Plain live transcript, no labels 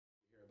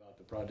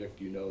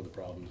project, you know the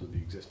problems of the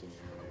existing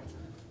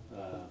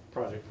area.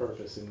 Project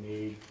purpose and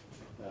need.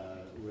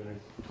 We're going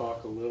to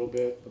talk a little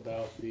bit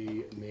about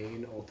the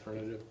main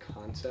alternative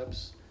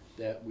concepts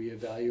that we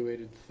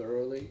evaluated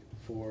thoroughly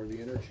for the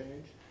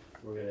interchange.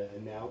 We're going to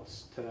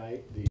announce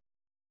tonight the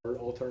third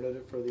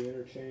alternative for the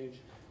interchange,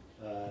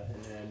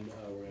 and then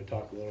we're going to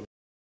talk a little bit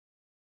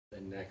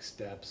about the next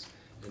steps,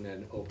 and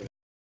then open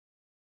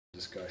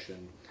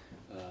discussion.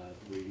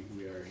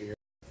 We are here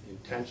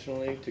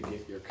intentionally to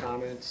get your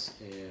comments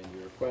and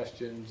your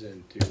questions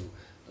and to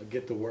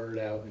get the word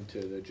out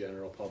into the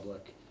general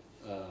public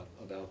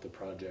about the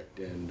project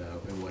and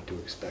what to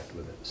expect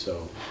with it.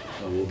 So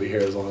we'll be here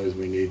as long as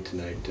we need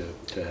tonight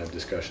to have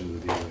discussions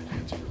with you and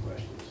answer your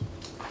questions.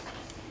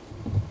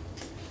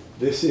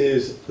 This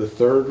is the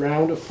third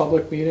round of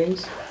public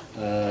meetings.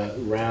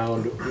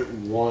 Round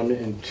 1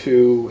 and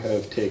 2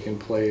 have taken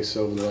place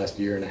over the last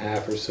year and a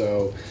half or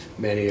so.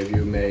 Many of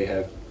you may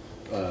have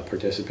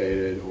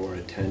participated or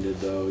attended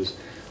those.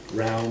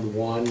 Round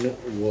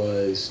 1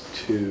 was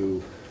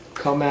to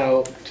come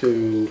out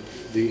to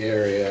the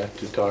area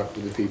to talk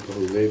to the people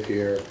who live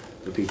here,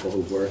 the people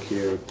who work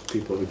here,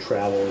 people who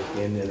travel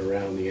in and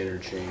around the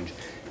interchange,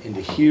 and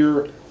to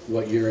hear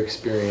what your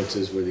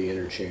experiences with the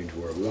interchange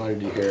were. We wanted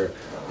to hear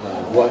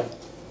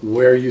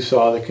where you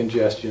saw the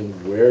congestion,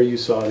 where you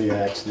saw the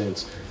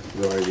accidents.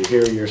 We wanted to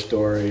hear your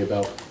story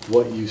about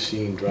what you've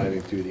seen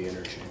driving through the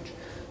interchange.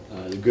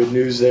 The good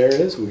news there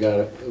is we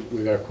got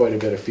quite a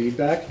bit of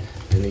feedback,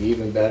 and the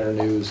even better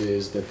news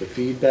is that the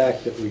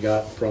feedback that we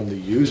got from the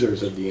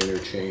users of the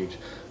interchange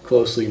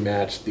closely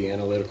matched the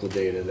analytical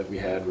data that we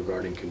had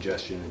regarding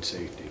congestion and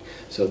safety.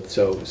 So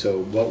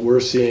what we're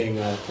seeing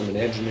from an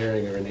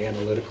engineering or an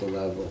analytical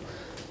level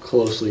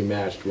closely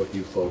matched what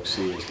you folks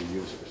see as the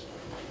users.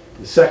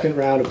 The second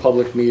round of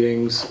public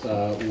meetings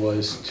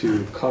was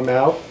to come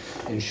out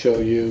and show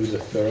you the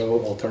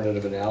thorough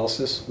alternative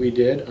analysis we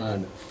did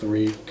on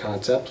 3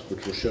 concepts,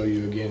 which we'll show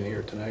you again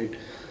here tonight.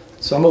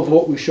 Some of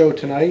what we show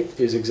tonight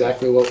is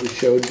exactly what we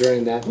showed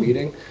during that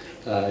meeting.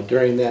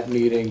 During that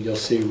meeting, you'll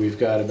see we've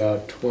got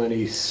about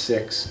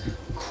 26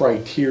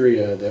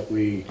 criteria that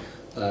we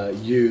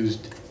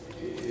used.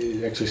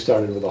 It actually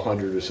started with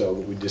 100 or so,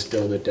 but we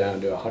distilled it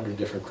down to 100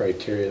 different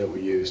criteria that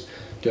we used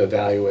to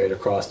evaluate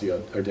across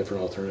our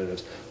different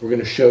alternatives. We're going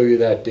to show you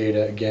that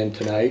data again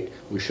tonight.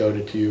 We showed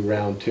it to you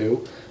round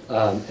 2,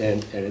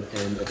 and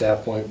at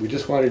that point, we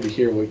just wanted to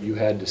hear what you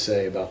had to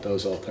say about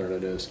those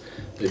alternatives,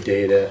 the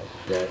data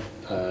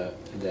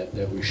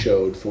that we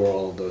showed for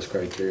all of those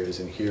criteria,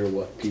 and hear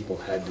what people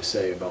had to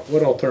say about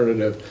what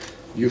alternative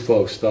you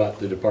folks thought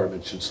the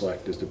department should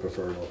select as the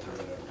preferred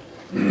alternative.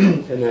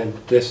 And then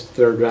this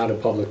third round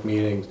of public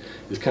meetings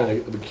is kind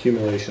of an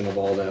accumulation of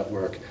all that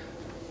work.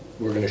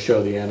 We're going to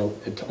show the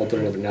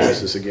alternative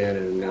analysis again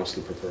and announce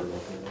the preferred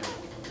alternative.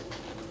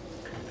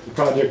 The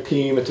project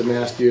team, it's a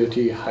Mass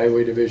DOT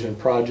Highway Division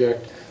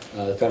project.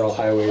 The Federal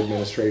Highway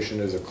Administration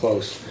is a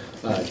close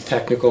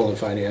technical and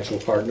financial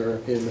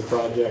partner in the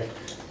project.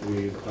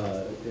 We've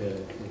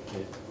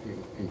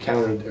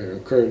incurred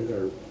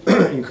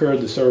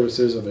the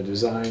services of a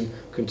design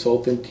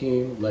consultant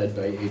team led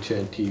by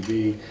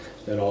HNTB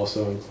that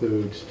also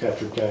includes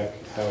Tetra Tech,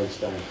 Howard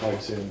Stein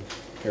Hudson,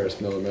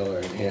 Harris Miller Miller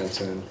and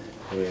Hanson,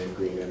 and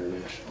Green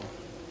International.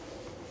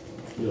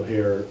 You'll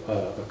hear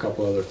a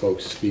couple other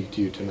folks speak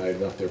to you tonight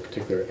about their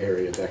particular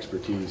area of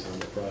expertise on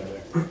the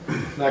project.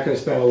 I'm not going to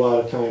spend a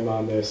lot of time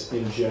on this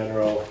in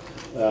general.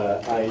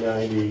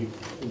 I-90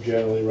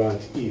 generally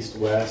runs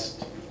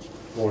east-west.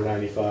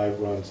 495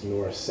 runs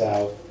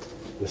north-south.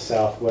 The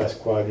southwest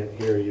quadrant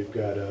here, you've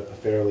got a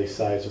fairly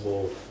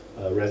sizable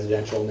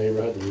residential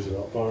neighborhood, the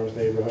Roosevelt Farms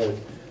neighborhood.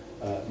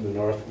 In the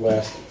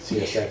northwest,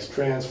 CSX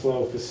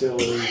Transflow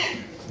facility.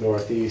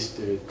 Northeast,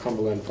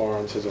 Cumberland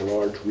Farms has a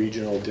large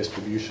regional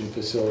distribution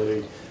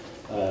facility.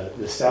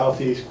 The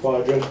southeast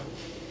quadrant,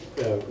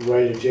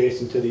 right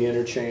adjacent to the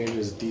interchange,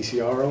 is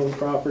DCR-owned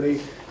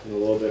property, and a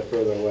little bit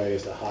further away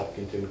is the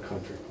Hopkinton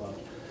Country Club.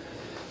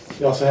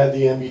 We also have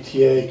the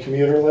MBTA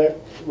commuter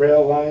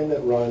rail line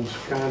that runs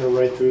kind of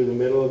right through the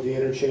middle of the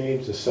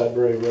interchange. The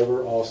Sudbury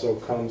River also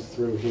comes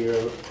through here,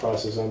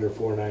 crosses under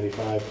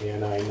 495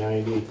 and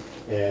I-90,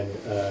 and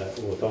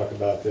we'll talk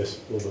about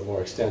this a little bit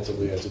more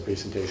extensively as the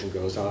presentation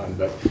goes on.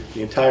 But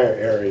the entire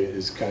area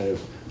is kind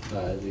of,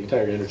 the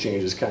entire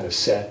interchange is kind of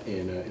set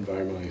in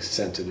environmentally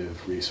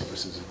sensitive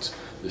resources. It's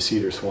the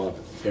Cedar Swamp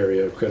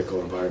area of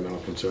critical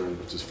environmental concern,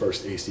 which is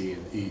first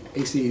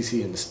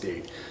ACEC in the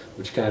state,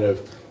 which kind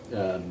of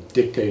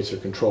dictates or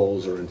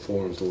controls or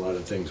informs a lot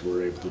of things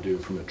we're able to do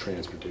from a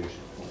transportation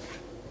point.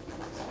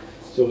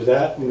 So with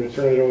that, I'm going to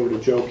turn it over to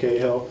Joe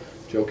Cahill.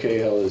 Joe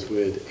Cahill is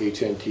with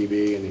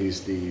HNTB, and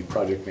he's the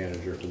project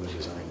manager for the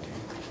design team.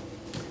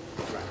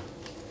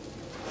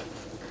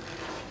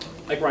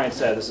 Like Ryan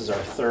said, this is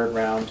our third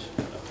round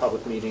of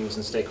public meetings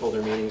and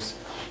stakeholder meetings.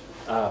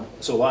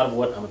 So a lot of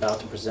what I'm about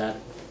to present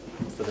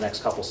for the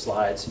next couple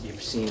slides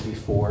you've seen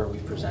before.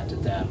 We've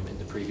presented them in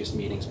the previous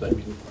meetings, but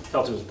we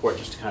felt it was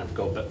important just to kind of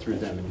go through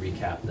them and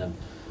recap them.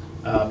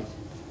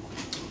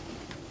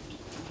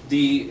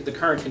 The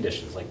current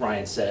conditions, like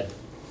Ryan said,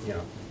 you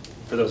know,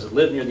 for those that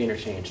live near the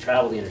interchange,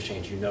 travel the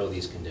interchange, you know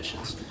these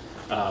conditions.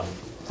 But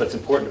it's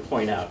important to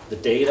point out the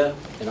data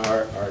and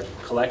our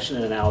collection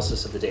and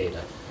analysis of the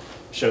data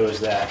shows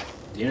that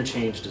the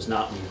interchange does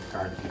not meet the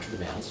current and future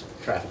demands,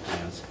 traffic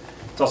demands.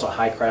 It's also a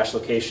high crash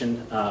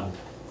location. I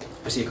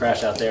see a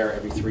crash out there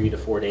every 3 to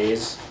 4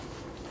 days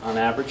on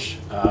average.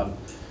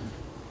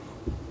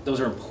 Those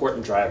are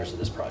important drivers of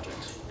this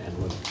project,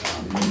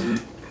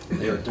 and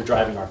they're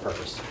driving our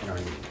purpose and our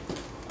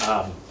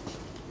need.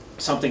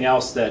 Something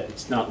else that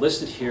it's not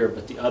listed here,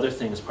 but the other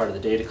thing as part of the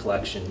data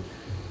collection,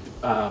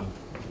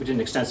 we did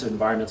an extensive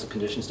environmental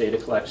conditions data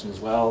collection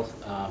as well.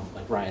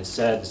 Like Ryan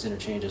said, this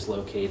interchange is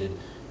located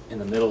in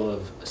the middle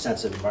of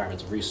sensitive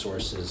environmental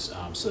resources,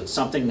 so it's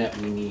something that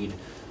we need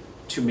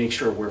to make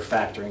sure we're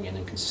factoring in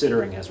and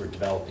considering as we're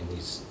developing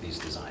these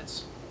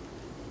designs.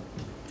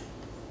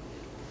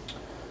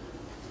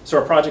 So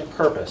our project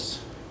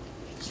purpose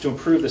is to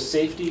improve the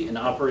safety and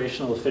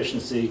operational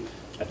efficiency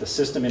at the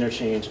system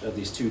interchange of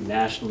these two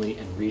nationally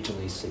and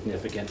regionally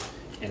significant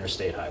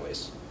interstate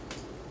highways.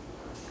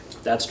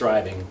 That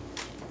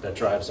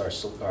drives our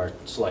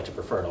selected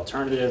preferred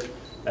alternative.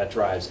 That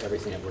drives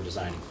everything that we're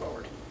designing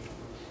forward.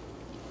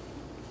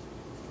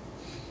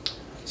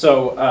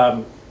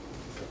 So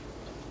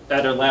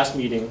at our last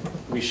meeting,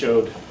 we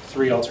showed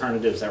 3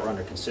 alternatives that were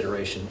under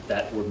consideration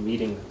that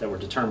were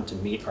determined to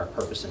meet our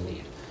purpose and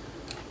need.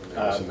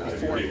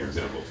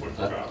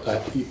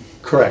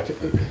 Correct.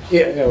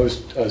 Yeah, I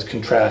was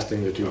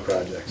contrasting the 2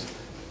 projects.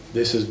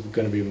 This is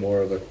going to be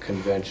more of a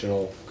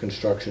conventional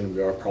construction.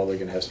 We are probably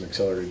going to have some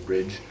accelerated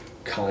bridge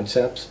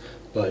concepts,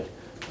 but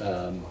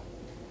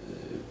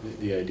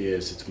the idea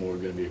is it's more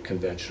going to be a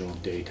conventional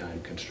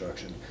daytime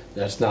construction.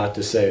 That's not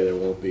to say there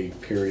won't be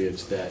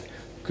periods that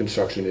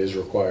construction is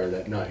required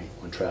at night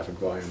when traffic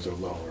volumes are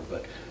lower,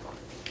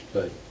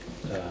 but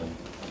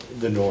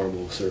the norm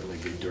will certainly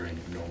be during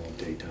normal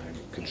daytime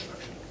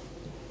construction.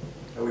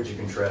 How would you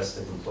contrast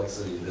the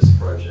complexity of this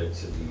project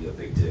to the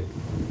Big Dig?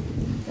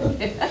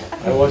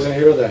 I wasn't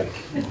here then.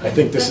 I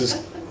think this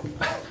is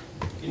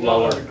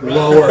Lower.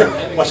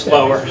 Much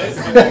lower.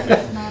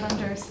 Not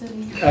under a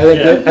city.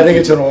 I think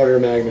it's an order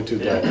of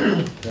magnitude lower.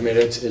 I mean,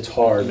 it's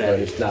hard, but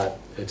it's not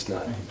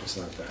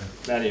that.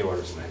 Many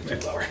orders of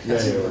magnitude lower.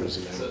 Many orders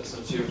of magnitude.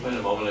 So to your point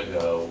a moment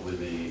ago, with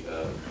the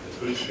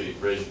Food Street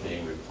Bridge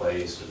being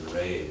replaced and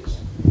raised,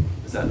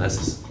 does that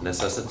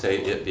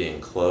necessitate it being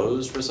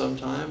closed for some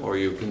time, or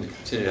you can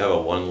continue to have a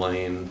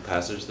 1-lane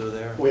passage through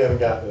there? We haven't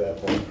gotten to that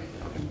point.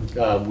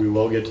 We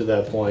will get to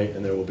that point,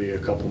 and there will be a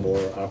couple more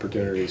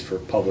opportunities for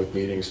public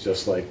meetings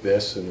just like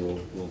this, and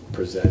we'll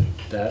present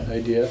that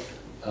idea.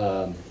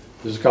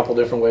 There's a couple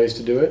different ways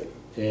to do it,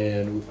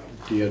 and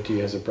DOT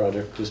has a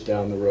project just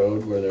down the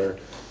road where they're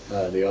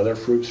the other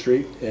Fruit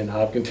Street in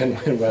Hopkinton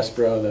and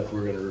Westboro that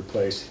we're going to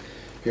replace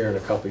here in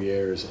a couple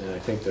years, and I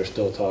think they're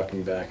still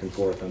talking back and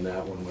forth on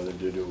that one, whether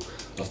to do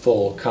a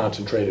full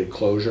concentrated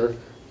closure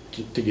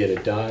to get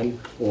it done,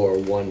 or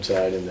one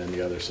side and then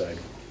the other side.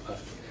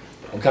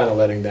 I'm kind of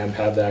letting them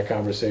have that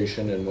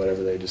conversation, and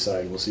whatever they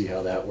decide, we'll see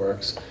how that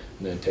works,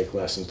 and then take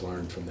lessons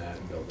learned from that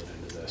and build it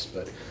into this.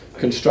 But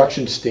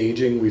construction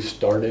staging, we've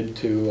started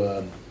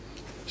to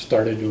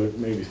do it,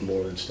 maybe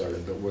more than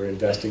started, but we're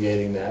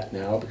investigating that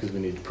now because we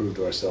need to prove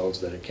to ourselves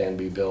that it can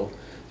be built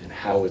and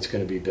how it's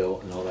going to be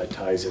built, and all that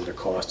ties into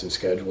cost and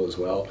schedule as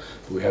well.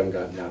 But we haven't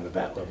gotten down to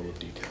that level of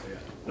detail yet.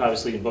 And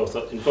obviously, in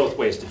both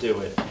ways to do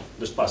it,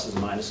 there's pluses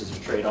and minuses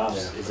and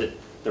trade-offs. Yeah. Is it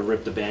the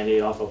rip the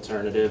Band-Aid off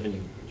alternative and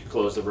you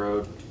close the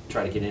road,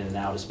 try to get in and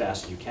out as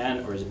fast as you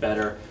can, or is it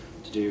better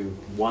to do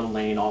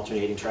 1-lane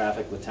alternating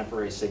traffic with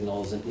temporary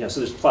signals? And so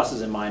there's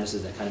pluses and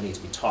minuses that kind of need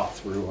to be talked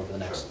through over the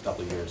next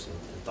couple of years and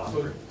thought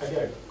through. I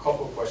got a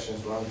couple of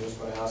questions, but I'm just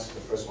going to ask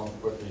the first one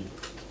quickly.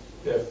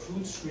 The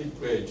Fruit Street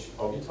Bridge,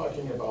 are we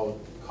talking about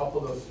a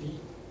couple of feet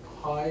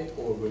high,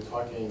 or we're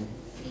talking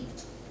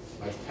feet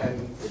like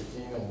 10,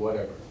 15, or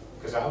whatever?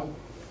 Because I've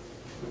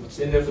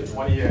been there for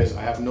 20 years.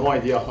 I have no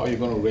idea how you're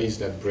going to raise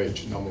that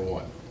bridge, number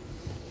one.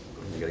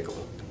 You gotta go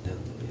up and down.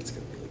 It's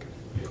gonna be like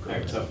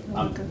Alright, so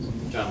I'm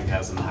John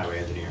McCaslin, the highway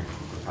engineer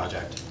for the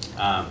project.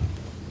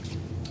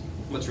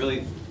 What's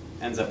really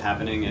ends up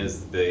happening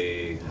is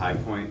the high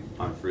point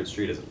on Fruit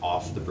Street is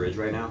off the bridge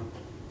right now.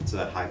 So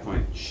that high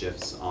point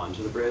shifts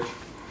onto the bridge.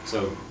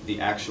 So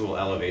the actual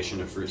elevation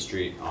of Fruit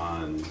Street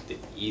on the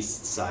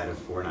east side of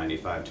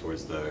 495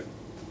 towards the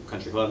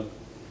country club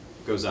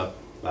goes up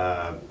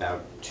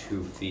about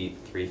 2 feet,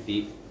 3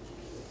 feet.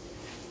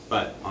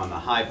 But on the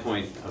high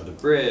point of the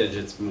bridge,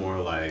 it's more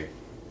like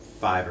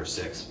 5 or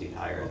 6 feet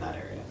higher in that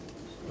area.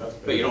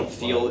 But you don't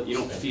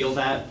feel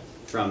that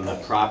from the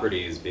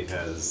properties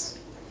because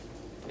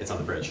it's on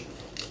the bridge,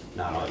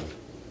 not on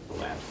the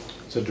land.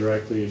 So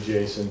directly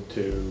adjacent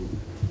to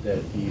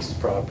that east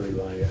property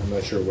line, I'm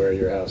not sure where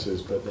your house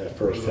is, but that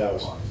first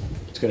house,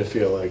 it's going to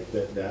feel like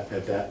that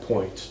at that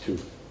point it's 2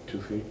 feet,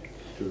 2 3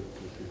 feet.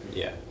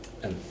 Yeah.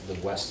 And the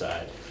west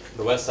side.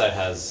 The west side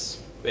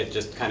has, it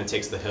just kind of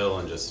takes the hill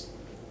and just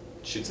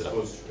shoots it up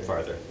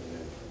farther.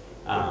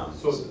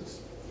 So,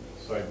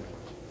 sorry,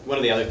 One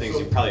of the other things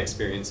you probably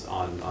experience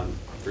on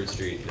Fruit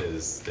Street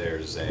is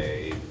there's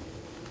a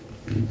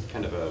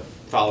kind of a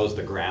follows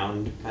the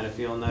ground kind of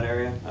feel in that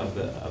area of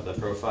the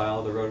profile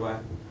of the roadway,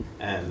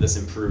 and this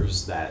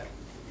improves that,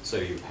 so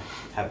you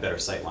have better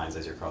sight lines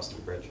as you're crossing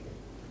the bridge.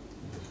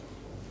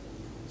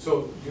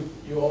 So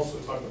you also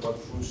talked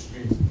about Fruit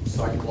Street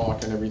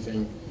sidewalk and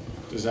everything.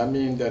 Does that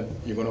mean that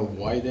you're gonna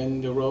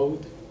widen the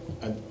road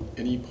at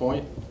any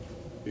point?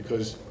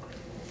 Because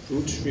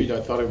Fruit Street,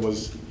 I thought it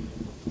was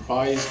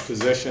prized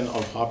possession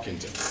of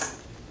Hopkinton.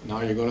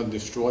 Now you're gonna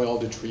destroy all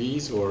the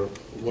trees, or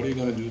what are you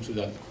gonna do to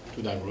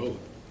that road?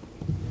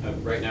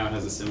 Right now it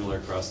has a similar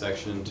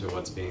cross-section to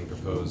what's being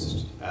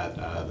proposed at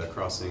the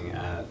crossing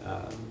at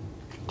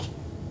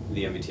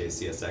the MBTA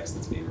CSX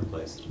that's being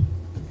replaced.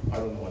 I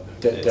don't know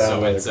what that is.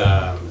 So it's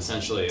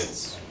essentially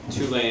it's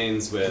 2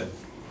 lanes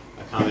with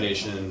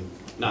accommodation,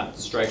 not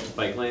striped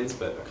bike lanes,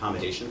 but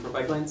accommodation for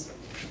bike lanes.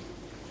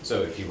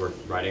 So if you were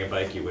riding a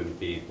bike, you wouldn't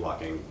be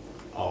blocking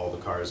all the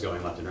cars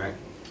going left and right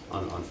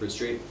on Fruit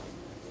Street.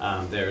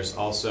 There's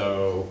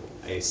also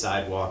a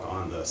sidewalk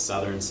on the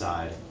southern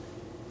side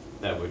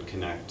that would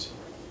connect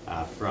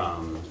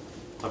from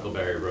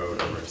Huckleberry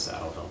Road over to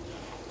Saddle Hill.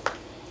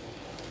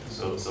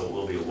 So it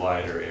will be a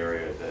wider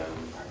area than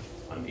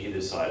on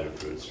either side of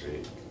Fruit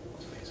Street.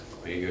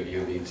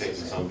 You'll be taking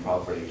some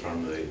property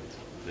from the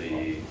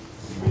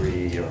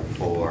 3 or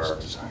 4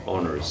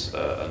 owners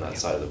on that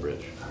side of the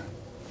bridge.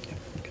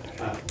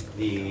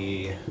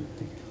 The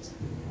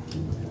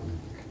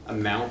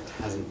amount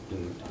hasn't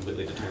been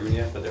completely determined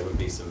yet, but there would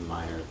be some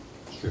minor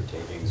strip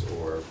takings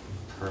or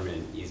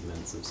permanent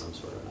easements of some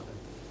sort or another.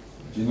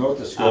 Do you know what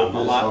the scope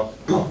is, lot.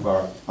 how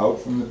far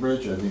out from the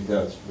bridge? I think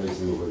that's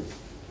basically what.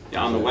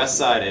 Yeah, on the west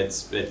side,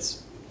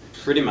 it's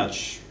pretty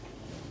much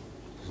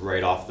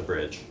right off the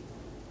bridge.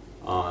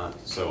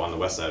 So on the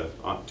west side,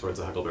 towards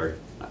the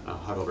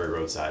Huckleberry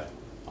Road side.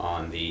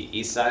 On the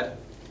east side,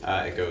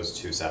 it goes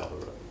to Saddle Hill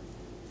Road.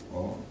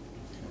 Oh,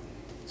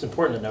 It's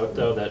important to note,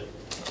 though, that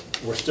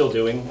we're still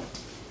doing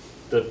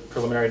the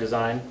preliminary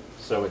design,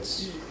 so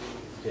it's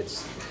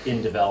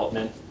in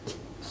development.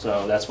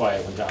 So that's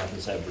why when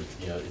Jonathan said,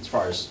 you know, as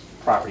far as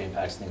property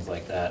impacts, things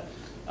like that,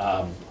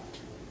 that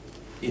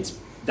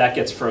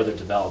gets further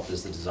developed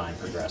as the design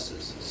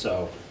progresses.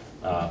 So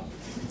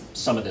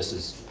some of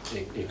this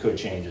it could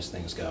change as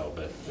things go,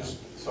 but.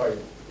 Sorry,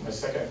 my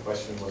second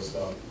question was,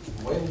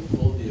 when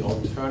will the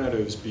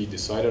alternatives be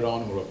decided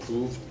on or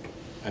approved?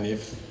 And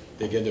if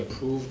they get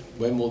approved,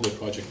 when will the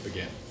project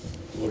begin?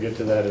 We'll get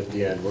to that at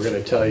the end. We're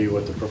going to tell you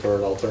what the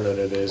preferred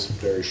alternative is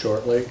very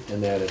shortly,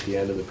 and then at the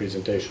end of the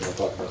presentation, we'll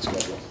talk about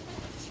schedule.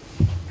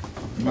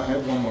 I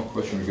have one more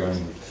question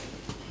regarding the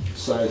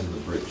size of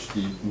the bridge.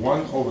 The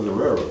one over the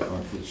railroad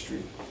on Fruit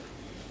Street,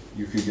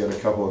 you could get a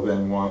couple of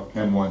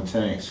M1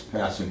 tanks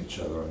passing each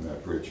other on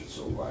that bridge, it's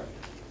so wide.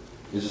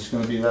 Is this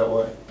going to be that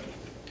way?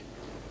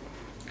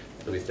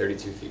 It'll be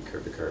 32 feet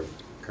curb to curb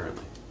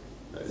currently.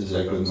 Is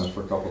that good enough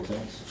for a couple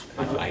tanks?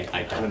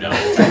 I don't know.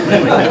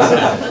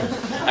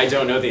 I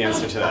don't know the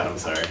answer to that, I'm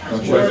sorry.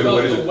 Okay.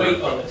 What is the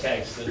weight on the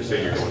tanks? You're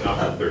saying you're going up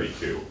to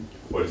 32.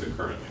 What is it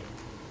currently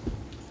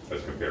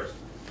as a comparison?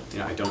 You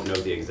know, I don't know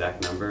the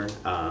exact number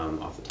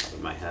off the top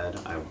of my head.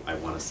 I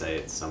want to say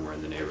it's somewhere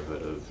in the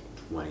neighborhood of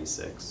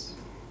 26.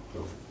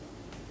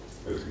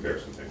 As a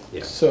comparison thing.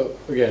 Yeah. So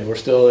again,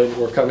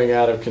 we're coming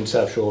out of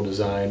conceptual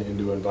design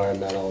into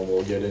environmental, and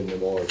we'll get into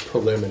more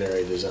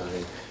preliminary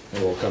design,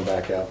 and we'll come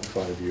back out in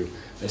front of you.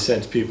 I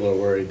sense people are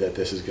worried that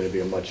this is going to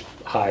be a much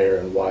higher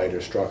and wider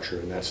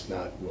structure, and that's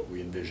not what we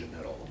envision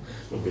at all.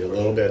 It'll be a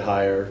little bit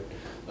higher.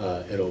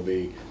 It'll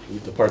be,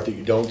 the part that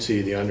you don't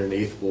see, the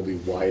underneath, will be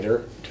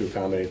wider to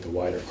accommodate the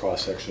wider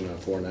cross-section on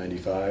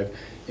 495,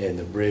 and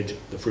the bridge,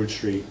 the Fruit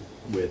Street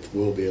width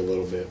will be a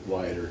little bit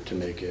wider to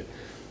make it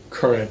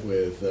current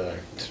with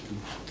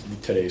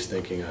today's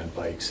thinking on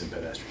bikes and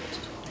pedestrians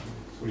as well.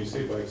 When you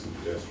say bikes and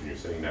pedestrians, you're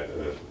saying that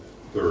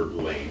third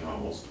lane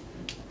almost,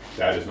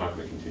 that is not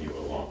going to continue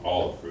along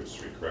all of Fruit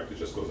Street, correct? It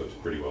just goes up to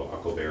pretty well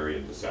Huckleberry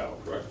and DeSalle,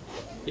 correct?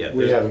 Yeah.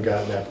 We haven't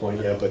gotten that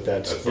point yet, but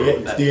that's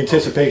That's the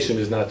anticipation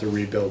is not to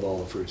rebuild all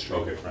of Fruit Street.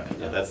 Okay, right.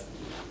 Yeah,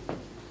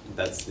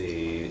 that's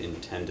the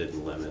intended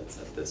limits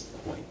at this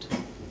point.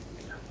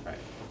 Right.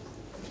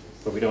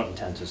 But we don't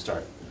intend to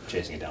start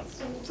chasing it down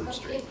So, Fruit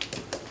Street.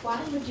 why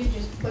would you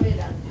just put it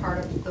on part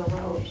of the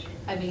road?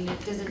 I mean,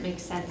 it doesn't make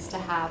sense to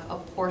have a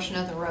portion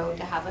of the road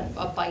to have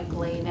a bike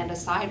lane and a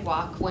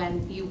sidewalk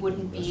when you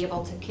wouldn't be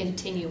able to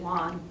continue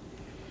on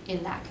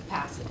in that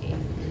capacity.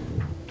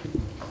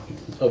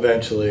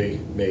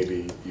 Eventually,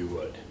 maybe you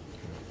would.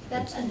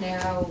 That's a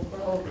narrow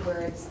road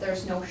where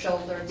there's no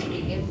shoulder to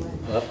begin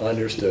with.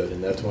 Understood,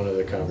 and that's one of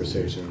the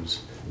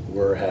conversations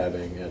we're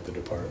having at the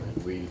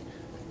department. We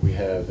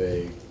have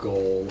a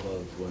goal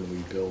of when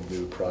we build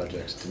new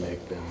projects to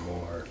make them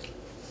more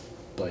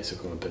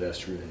bicycle and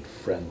pedestrian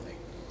friendly.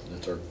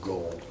 That's our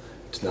goal.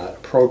 It's not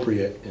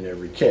appropriate in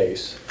every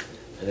case.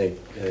 I think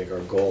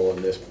our goal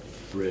on this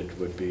bridge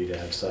would be to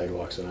have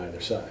sidewalks on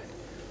either side.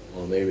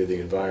 Well, maybe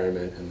the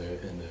environment and the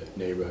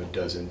neighborhood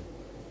doesn't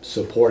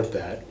support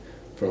that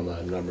from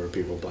a number of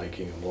people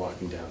biking and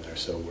walking down there.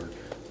 So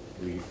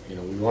we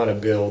want to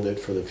build it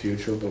for the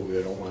future, but we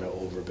don't want to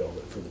overbuild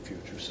it for the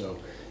future. So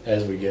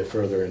as we get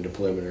further into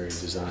preliminary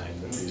design,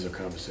 these are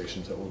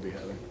conversations that we'll be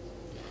having.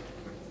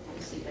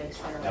 See bikes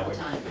there Now, all the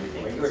time.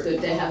 when It's good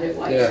to have it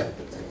wider.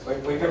 Yeah.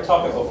 We were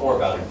talking before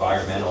about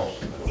environmental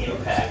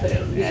impact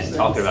and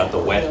talking about the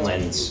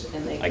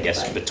wetlands, I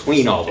guess,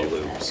 between all the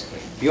loops.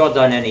 Have you all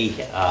done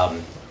any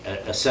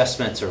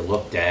assessments or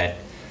looked at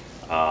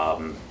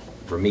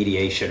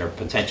remediation or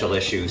potential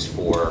issues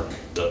for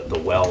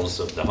the wells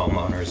of the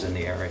homeowners in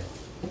the area?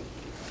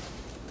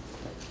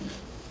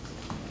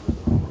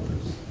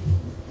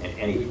 And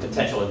any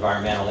potential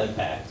environmental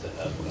impact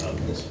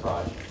of this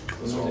project?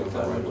 Those are all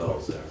covered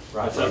wells there.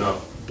 Right. So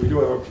no, we do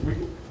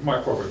have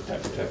my corporate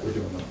tech, we're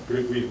doing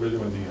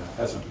the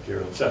hazard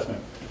material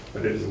assessment,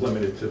 but it is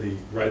limited to the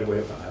right of way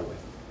of the highway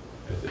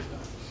at this time.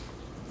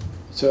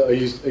 So are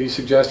you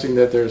suggesting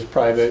that there's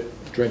private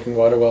drinking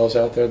water wells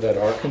out there that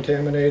are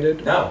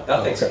contaminated? No,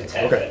 nothing's Okay,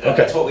 contaminated. okay,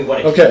 That's what we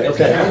want to okay, keep.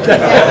 okay.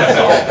 That's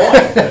the whole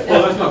point.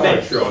 Well, that's not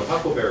quite true. On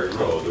Huckleberry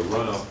Road, the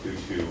runoff due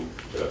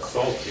to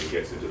salting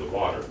gets into the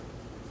water,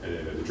 and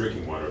then the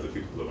drinking water of the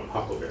people who live on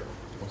Huckleberry.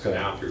 So Okay.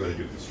 now if you're going to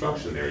do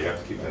construction there, you have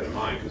to keep that in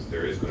mind, because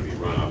there is going to be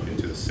runoff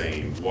into the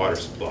same water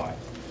supply.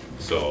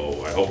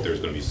 So I hope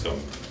there's going to be some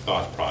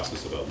thought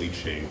process about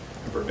leaching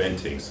and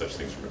preventing such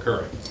things from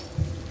occurring.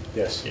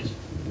 Yes. Yes.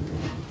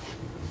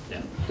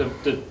 Yeah,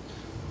 the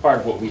part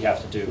of what we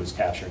have to do is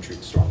capture and treat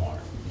the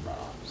stormwater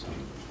runoff, so.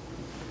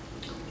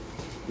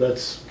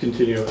 Let's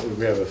continue.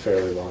 We have a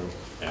fairly long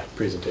Yeah.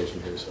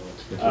 presentation here, so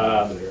let's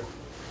continue from here.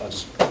 I'll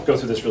just go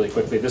through this really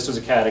quickly. This was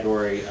a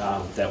category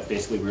that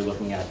basically we were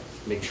looking at,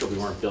 make sure we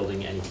weren't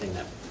building anything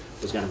that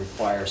was going to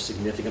require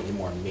significantly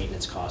more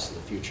maintenance costs in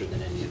the future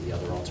than any of the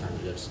other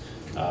alternatives.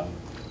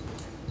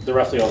 They're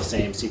roughly all the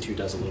same. C2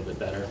 does a little bit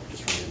better,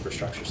 just from an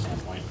infrastructure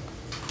standpoint.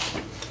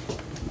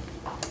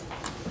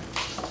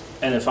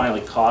 And then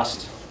finally,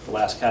 cost, the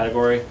last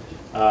category.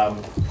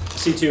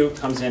 C2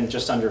 comes in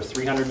just under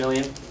 300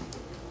 million.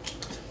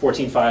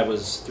 14.5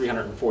 was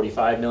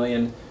 345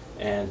 million.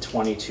 And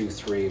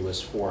 22.3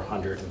 was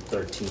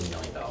 $413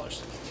 million.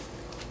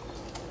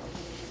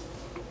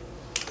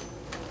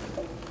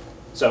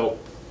 So,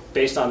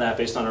 based on that,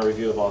 based on our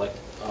review of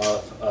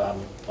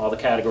all the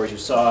categories you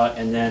saw,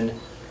 and then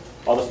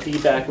all the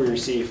feedback we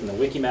received from the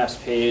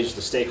Wikimaps page,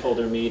 the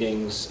stakeholder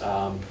meetings,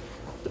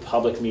 the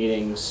public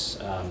meetings,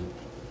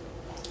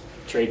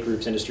 trade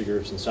groups, industry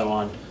groups, and so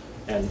on,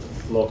 and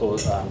local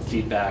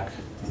feedback,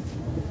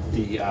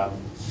 the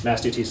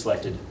Mass DOT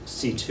selected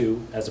C2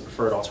 as a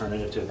preferred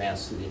alternative to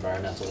advance through the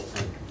environmental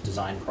and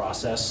design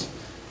process.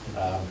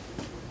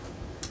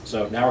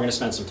 So now we're going to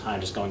spend some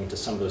time just going into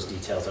some of those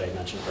details that I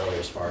mentioned earlier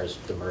as far as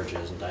the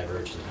merges and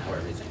diverges and how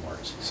everything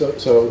works.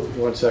 So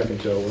 1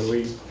 second, Joe.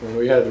 When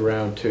we had the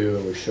round 2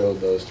 and we showed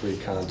those 3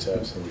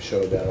 concepts and we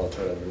showed that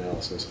alternative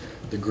analysis,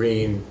 the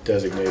green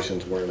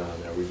designations weren't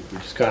on there. We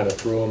just kind of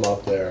threw them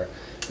up there,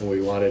 and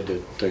we wanted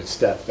to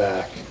step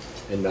back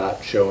and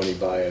not show any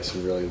bias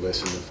and really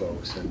listen to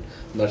folks. And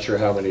I'm not sure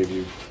how many of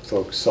you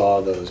folks saw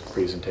those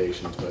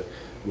presentations, but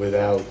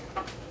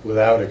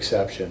without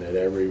exception, at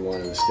every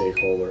one of the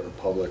stakeholder or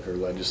public or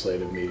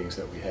legislative meetings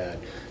that we had,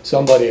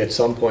 somebody at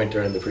some point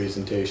during the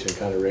presentation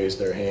kind of raised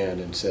their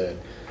hand and said,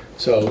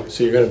 so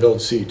you're going to build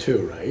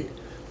C2, right?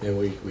 And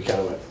we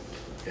kind of went,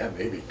 yeah,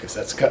 maybe, because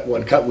that's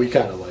one cut we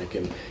kind of like.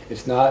 And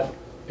it's not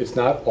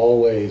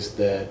always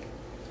that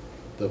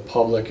the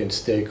public and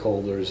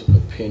stakeholders'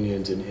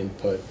 opinions and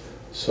input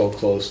so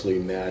closely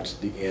match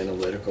the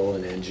analytical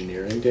and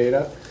engineering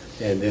data,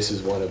 and this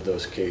is one of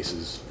those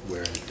cases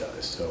where it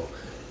does. So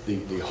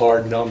the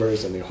hard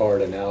numbers and the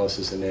hard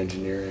analysis and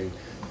engineering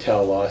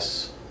tell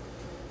us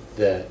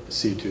that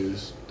C2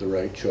 is the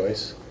right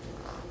choice,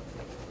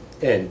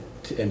 and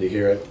to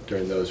hear it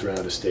during those round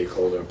of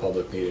stakeholder and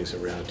public meetings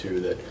in round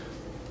 2 that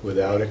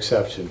without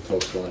exception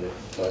folks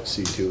thought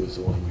C2 was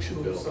the one we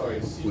should build. Sorry,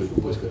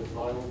 C2 was the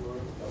flyover?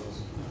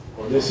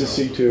 This is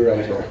C2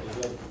 right here.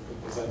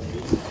 Is that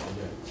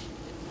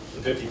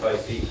the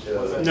 55 feet.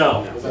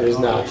 No. It is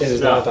not. It is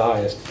not the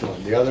highest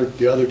one. The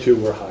other 2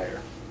 were higher.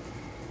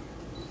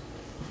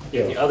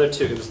 Yeah, the other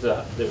 2,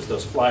 there was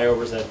those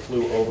flyovers that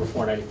flew over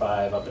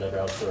 495 up at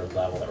about 3rd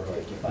level that were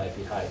 55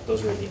 feet high.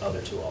 Those were the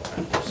other 2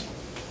 alternatives.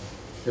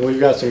 And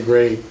we've got some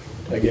great,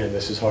 again,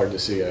 this is hard to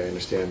see, I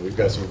understand. We've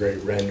got some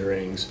great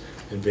renderings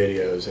and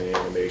videos and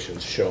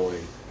animations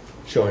showing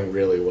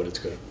really what it's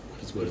going to.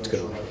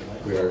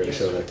 We are going to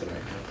show that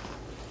tonight.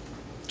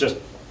 Just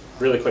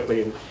really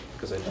quickly,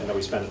 because I know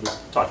we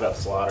talked about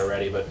this a lot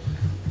already, but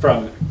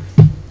from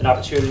an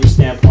opportunity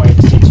standpoint,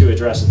 C2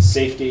 addresses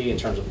safety in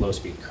terms of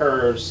low-speed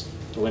curves,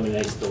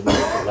 eliminates the need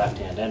for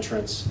left-hand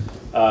entrance.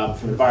 From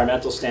an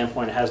environmental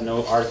standpoint, it has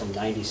no Article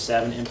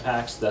 97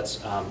 impacts.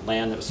 That's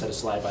land that was set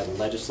aside by the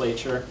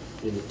legislature.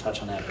 We didn't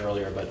touch on that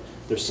earlier, but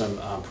there's some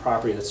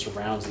property that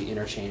surrounds the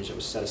interchange that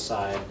was set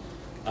aside.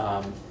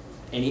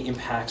 Any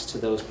impacts to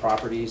those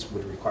properties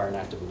would require an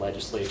act of the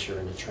legislature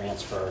and a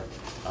transfer.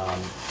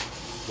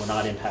 We're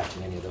not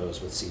impacting any of those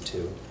with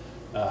C2.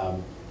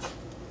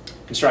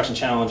 construction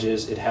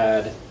challenges. It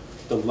had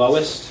the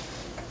lowest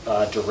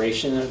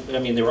duration. I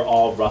mean, they were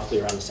all roughly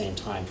around the same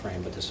time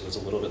frame, but this was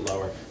a little bit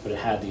lower. But it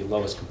had the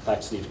lowest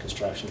complexity of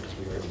construction because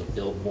we were able to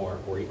build more,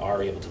 or we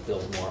are able to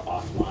build more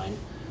offline.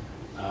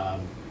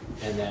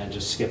 And then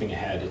just skipping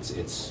ahead,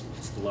 it's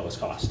the lowest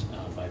cost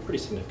by a pretty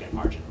significant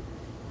margin.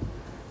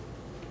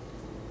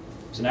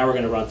 So now we're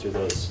going to run through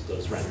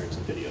those renderings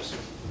and videos.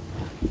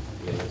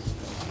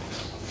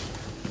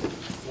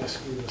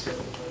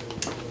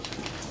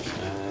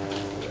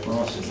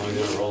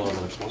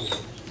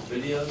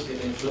 Videos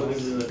get included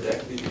in the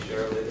deck that you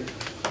share later?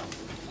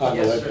 On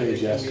the Yes, webpage, sir,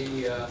 yes. it can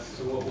be,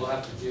 so what we'll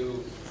have to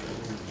do,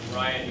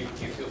 Ryan, you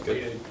feel free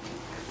to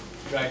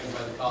drag them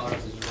by the collar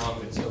if it's wrong,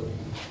 but so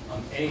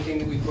anything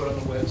that we put on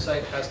the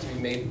website has to be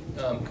made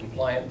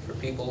compliant for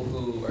people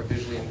who are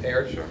visually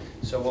impaired. Sure.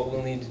 So what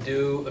we'll need to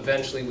do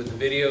eventually with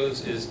the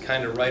videos is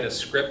kind of write a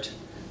script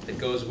that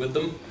goes with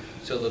them.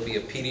 So there'll be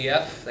a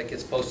PDF that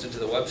gets posted to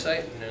the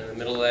website, and in the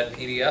middle of that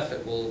PDF,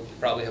 it will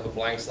probably have a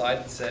blank slide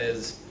that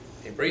says,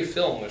 a brief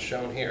film was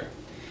shown here.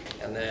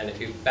 And then if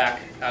you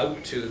back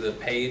out to the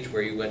page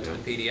where you went to the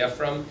PDF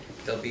from,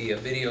 there'll be a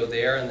video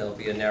there and there'll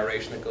be a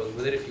narration that goes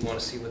with it. If you want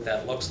to see what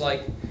that looks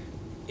like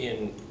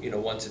in,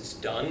 once it's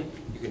done,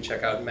 you can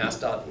check out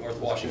MassDOT North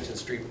Washington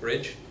Street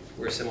Bridge,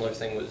 where a similar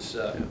thing was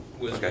done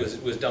with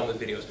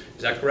videos.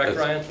 Is that correct,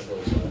 Ryan?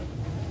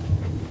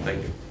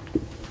 Thank you.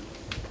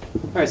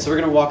 All right, so we're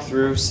going to walk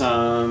through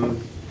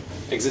some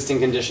existing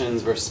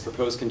conditions versus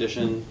proposed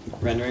condition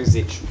renderings.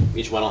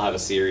 Each one will have a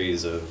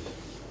series of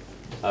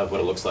what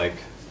it looks like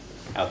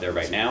out there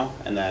right now,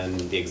 and then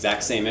the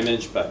exact same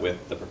image, but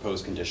with the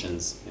proposed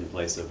conditions in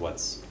place of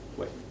what's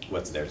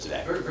there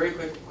today. Very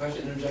quick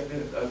question,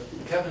 interjected.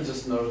 Kevin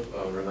just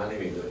reminding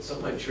me that some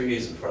of my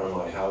trees in front of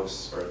my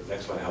house, or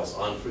next to my house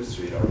on Fruit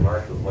Street, are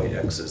marked with white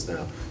X's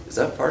now. Is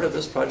that part of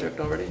this project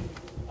already?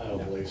 I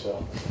don't believe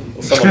so.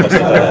 Someone must have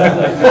done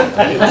that.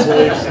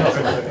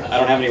 I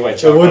don't have any white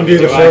chalk. It wouldn't be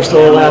the first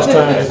or last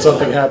time that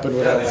something happened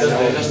with Yeah, that.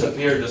 they just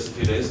appeared just a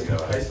few days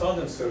ago. I saw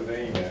them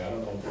surveying it, I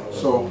don't know.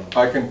 So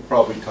I can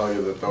probably tell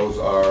you that those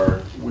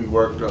are,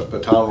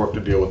 the town worked to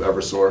deal with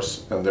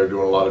Eversource, and they're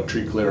doing a lot of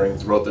tree clearing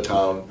throughout the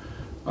town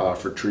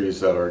for trees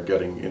that are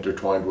getting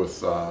intertwined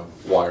with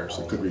wires.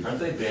 It could be. Aren't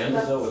they banned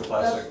though with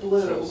plastic? That's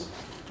blue.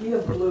 We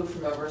have blue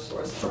from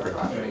Eversource on our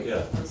property.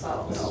 Yeah. That's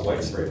all. No,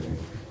 white spray.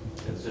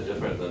 It's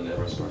different than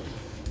Eversource.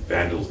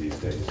 Vandals these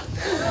days.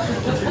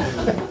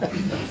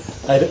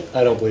 I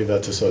don't believe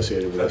that's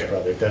associated with this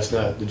project. That's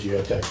not the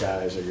geotech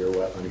guys or your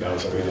wetland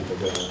guys that we did the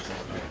building.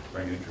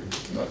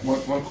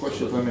 One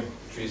question, if I may.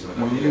 Trees in the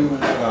When you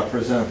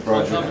present a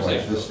project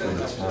like this for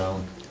the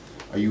town,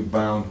 are you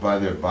bound by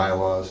their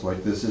bylaws?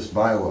 Like there's this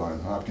bylaw in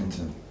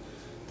Hopkinton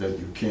that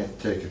you can't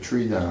take a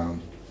tree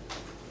down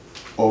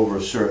over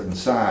a certain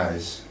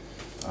size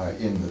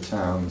in the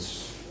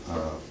town's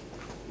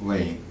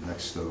lane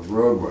next to the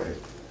roadway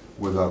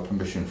without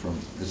permission from,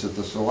 is it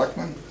the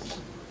selectmen?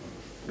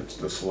 It's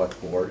the select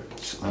board.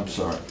 I'm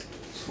sorry,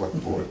 select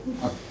board.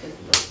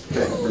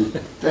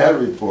 Bad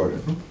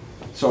reported.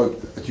 So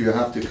do you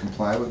have to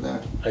comply with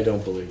that? I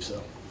don't believe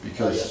so.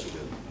 Because Yes, we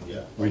do,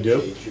 yeah. We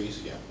do? Shade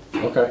trees, yeah.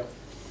 Okay.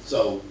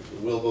 So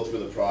we'll go through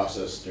the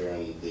process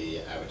during the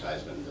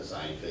advertisement and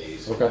design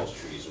phase. Okay. Those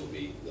trees will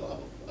be, we'll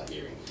have a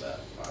hearing for that.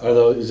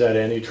 Is that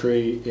any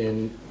tree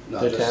in No,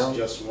 the town?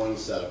 just one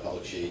set of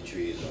public shade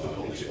trees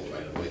on municipal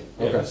right of way.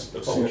 Yeah, Okay. that's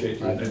the public shade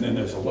tree. And then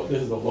there's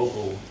this is the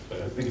local,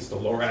 I think it's the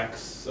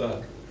Lorax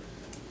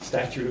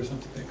statute or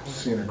something they call it.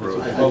 Scenic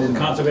road. It's a local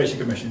Conservation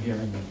Commission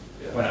hearing,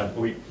 and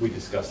we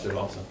discussed it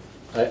also.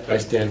 I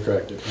stand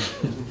corrected.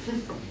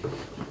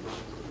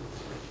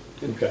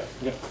 Okay.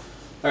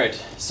 All right,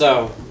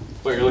 so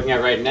what you're looking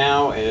at right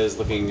now is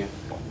looking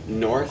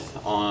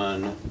north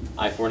on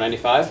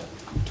I-495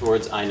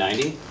 towards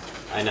I-90.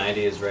 I-90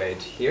 is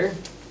right here,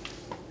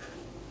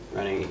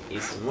 running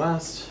east and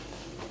west.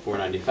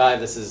 495,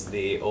 this is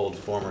the old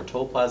former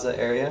toll plaza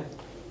area.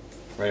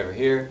 Right over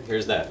here,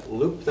 here's that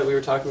loop that we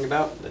were talking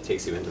about that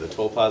takes you into the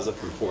toll plaza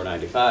from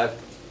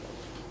 495.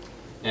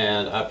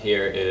 And up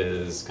here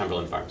is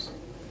Cumberland Farms.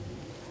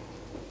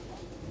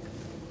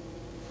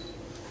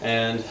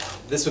 And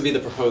this would be the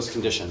proposed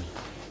condition.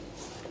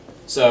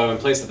 So in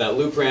place of that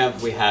loop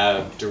ramp, we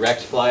have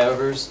direct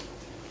flyovers,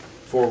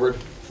 forward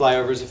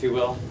flyovers, if you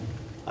will.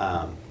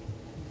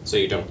 So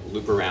you don't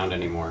loop around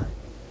anymore.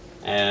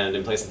 And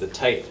in place of the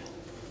tight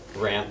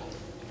ramp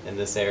in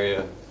this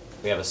area,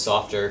 we have a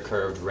softer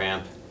curved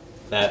ramp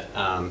that,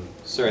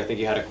 sir, I think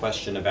you had a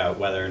question about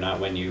whether or not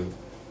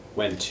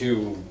when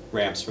two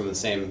ramps from the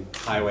same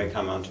highway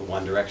come onto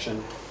one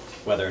direction,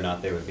 whether or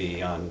not they would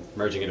be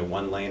merging into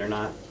one lane or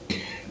not.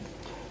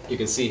 You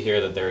can see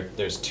here that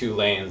there's two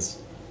lanes,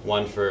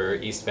 one for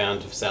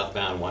eastbound to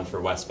southbound, one for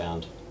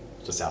westbound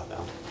to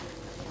southbound.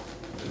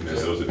 And then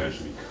those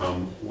eventually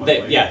become one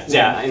lane?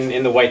 Yeah.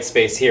 In the white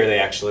space here, they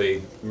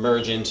actually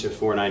merge into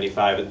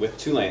 495 with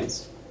two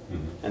lanes.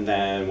 Mm-hmm. And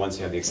then once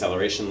you have the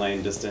acceleration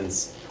lane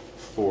distance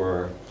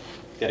for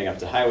getting up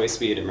to highway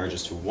speed, it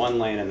merges to one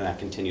lane, and that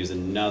continues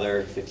another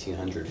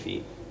 1,500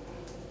 feet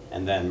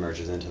and then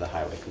merges into the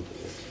highway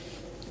completely.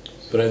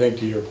 But I think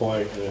to your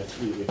point,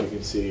 if you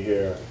can see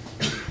here,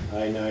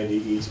 I-90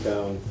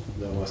 eastbound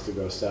that wants to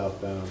go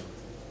southbound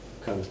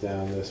comes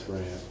down this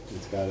ramp.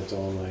 It's got its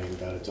own lane,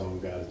 got its own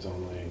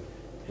lane,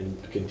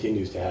 and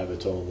continues to have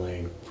its own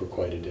lane for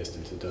quite a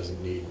distance. It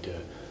doesn't need to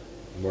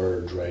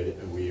merge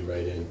weave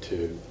right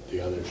into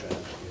the other traffic.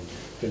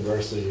 And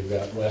conversely, you've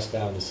got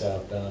westbound to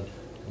southbound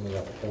coming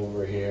up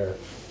over here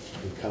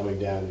and coming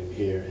down in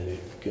here, and it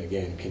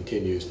again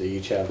continues. They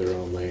each have their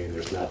own lane.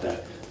 There's not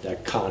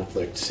that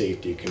conflict,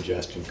 safety,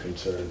 congestion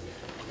concern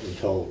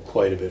until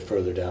quite a bit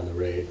further down the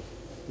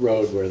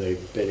road where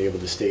they've been able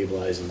to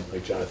stabilize and,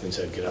 like Jonathan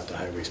said, get up to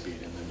highway speed,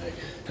 and then they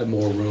have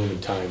more room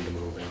and time to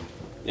move in.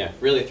 Yeah,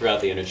 really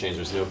throughout the interchange,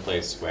 there's no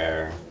place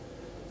where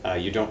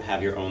you don't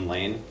have your own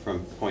lane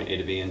from point A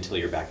to B until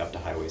you're back up to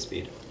highway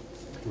speed.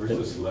 Where's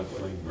this left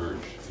lane merge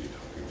that you're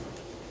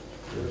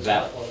talking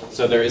about?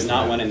 So there is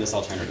not one in this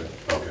alternative.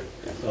 Okay.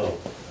 Yeah. Oh,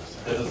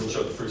 that doesn't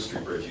show the Fruit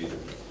Street Bridge either.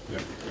 Yeah.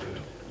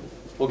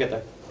 We'll get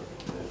there.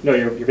 No,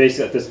 you're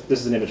basically, this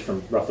is an image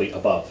from roughly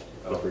above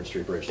the Fruit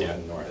Street Bridge to the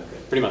north.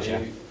 Okay. Pretty much, yeah.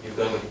 You've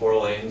got the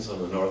 4 lanes on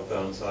the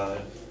northbound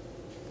side.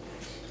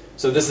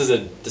 So this is a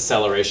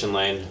deceleration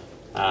lane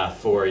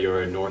for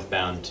your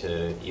northbound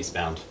to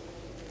eastbound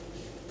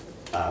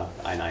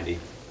I-90,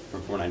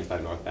 from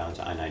 495 northbound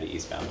to I-90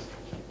 eastbound.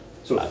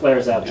 So it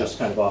flares out just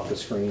kind of off the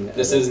screen.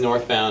 This is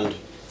northbound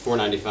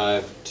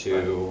 495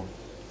 to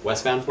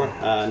westbound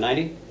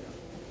 490,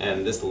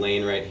 and this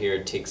lane right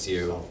here takes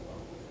you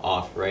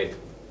off right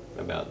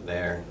about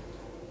there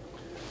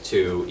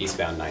to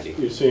eastbound 90.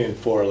 You're seeing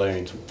 4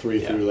 lanes, 3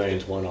 through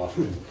lanes, 1 off.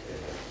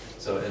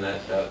 So, and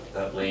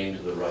that lane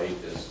to the right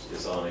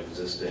is on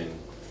existing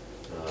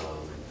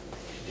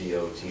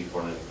DOT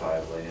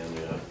 495 land.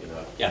 You're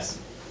not Yes.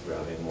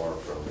 grabbing more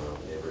from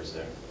neighbors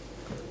there.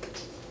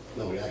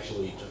 No, we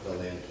actually took the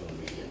land from the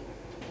median.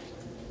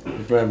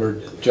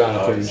 Remember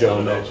Jonathan and Joe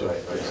Right, mentioned.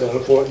 right.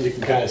 So you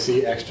can kind of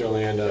see extra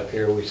land up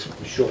here. We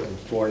shortened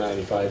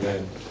 495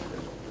 in.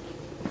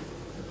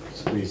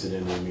 Squeeze it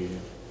into the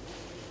median.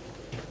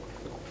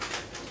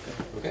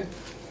 Okay.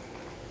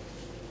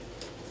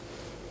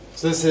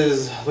 So this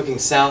is looking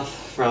south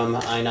from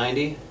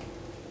I-90.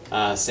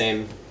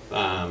 Same,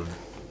 well,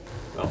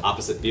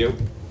 opposite view.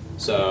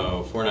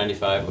 So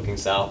 495 looking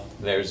south.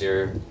 There's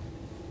your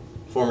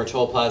former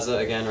toll plaza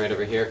again, right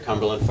over here.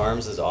 Cumberland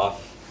Farms is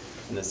off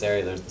in this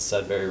area. There's the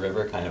Sudbury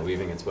River kind of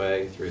weaving its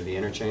way through the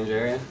interchange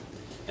area,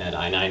 and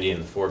I-90 in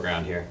the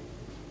foreground here.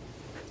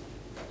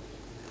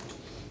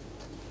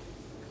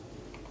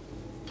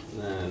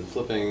 And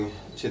flipping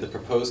to the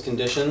proposed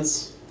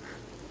conditions,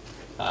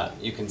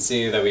 you can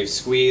see that we've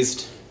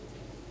squeezed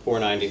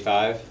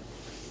 495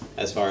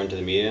 as far into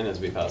the median as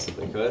we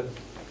possibly could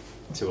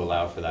to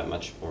allow for that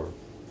much more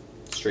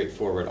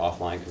straightforward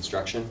offline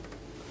construction.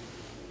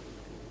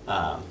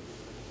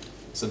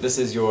 So this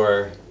is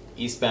your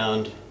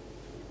eastbound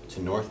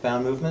to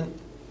northbound movement.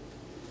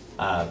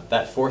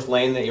 That 4th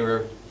lane that you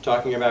were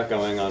talking about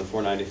going on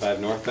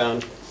 495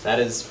 northbound, that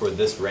is for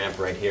this ramp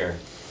right here.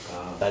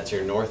 That's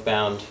your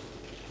northbound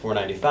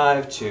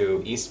 495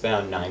 to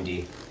eastbound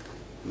 90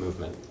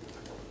 movement.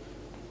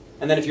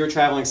 And then if you're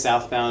traveling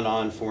southbound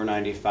on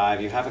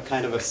 495, you have a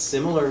kind of a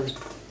similar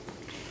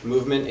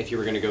movement if you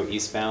were going to go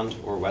eastbound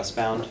or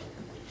westbound.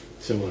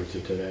 Similar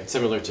to today.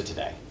 Similar to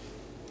today.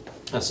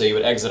 So you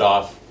would exit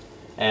off,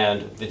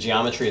 and the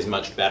geometry is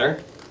much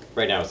better.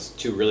 Right now it's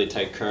 2 really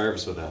tight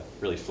curves with a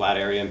really flat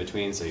area in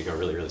between, so you go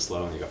really, really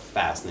slow, and you go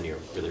fast, and then you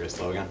go really, really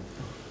slow again.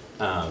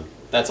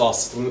 That's all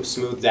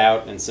smoothed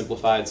out and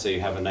simplified, so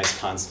you have a nice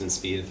constant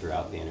speed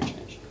throughout the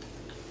interchange.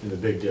 And the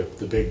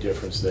big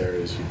difference there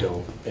is you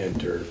don't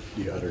enter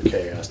the utter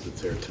chaos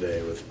that's there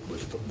today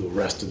with the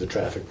rest of the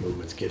traffic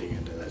movements getting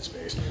into that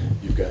space.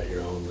 You've got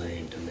your own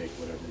lane to make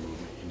whatever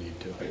movement you need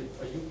to.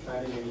 Are you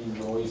planning any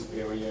noise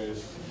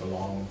barriers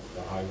along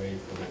the highway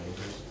for the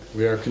neighbors?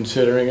 We are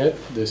considering it.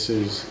 This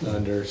is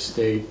under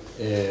state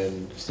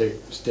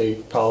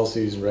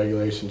policies and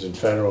regulations and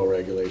federal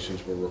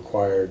regulations. We're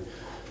required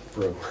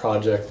for a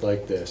project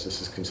like this.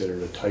 This is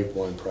considered a type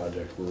 1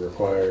 project. We're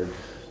required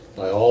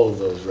by all of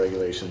those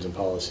regulations and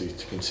policies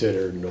to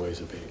consider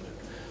noise abatement.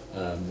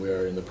 We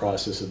are in the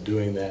process of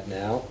doing that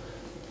now.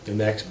 The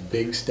next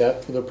big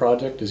step for the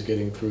project is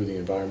getting through the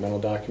environmental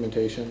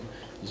documentation.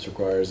 This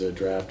requires a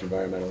draft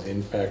environmental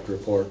impact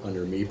report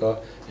under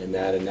MEPA, and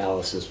that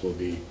analysis will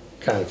be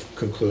kind of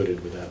concluded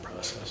with that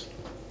process.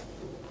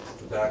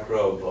 The back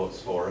row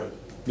votes for it.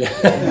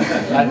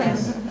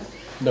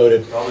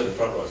 Noted. Probably the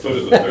front row. So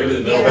does the third.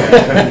 Maybe the middle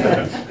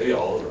row. Maybe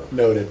all of them.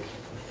 Noted.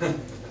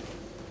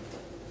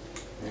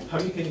 How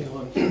are you getting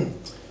on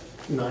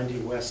 90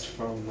 west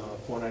from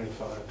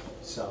 495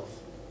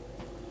 south?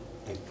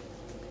 I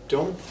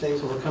don't think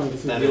So we're coming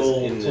through that the is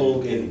old in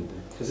toll gate.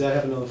 Does that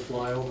have another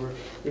flyover?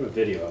 We have a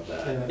video of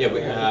that.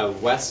 Yeah,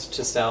 west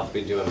to south,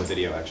 we do have a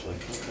video actually.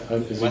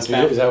 Is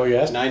that what you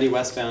asked? 90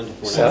 westbound to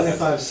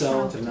 495. 75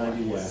 south to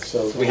 90 west.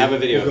 So we have a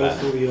video of we go that.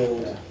 through the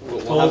old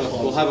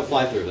We'll have a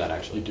fly through of that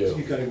actually. You do.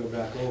 You gotta go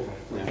back over.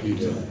 Yeah. You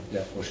do.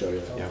 Yeah, we'll show you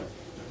that. Yeah.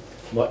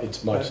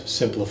 it's much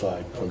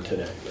simplified from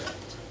today.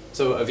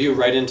 So a view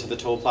right into the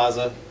toll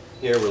plaza.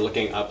 Here we're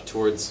looking up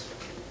towards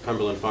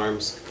Cumberland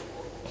Farms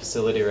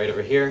facility right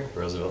over here.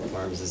 Roosevelt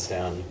Farms is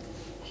down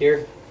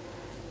here.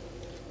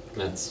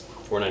 That's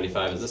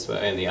 495 is this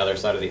way, and the other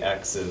side of the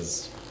X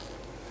is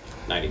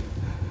 90.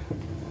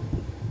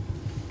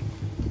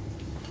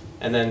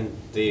 And then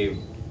the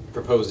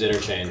proposed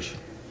interchange.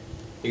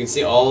 You can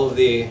see all of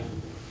the,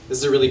 this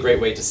is a really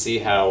great way to see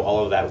how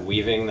all of that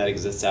weaving that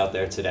exists out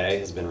there today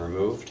has been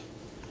removed.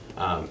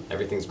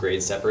 Everything's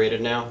grade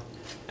separated now.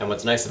 And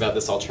what's nice about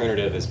this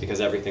alternative is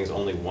because everything's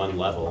only one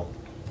level,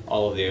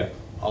 all of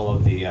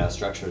the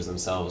structures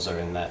themselves are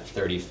in that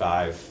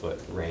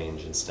 35-foot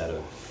range instead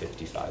of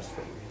 55-foot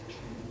range.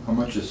 How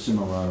much is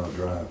Cimarano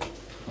Drive?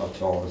 How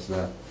tall is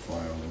that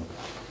flyover?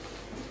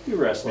 You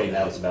were estimating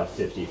that was about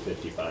 50,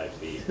 55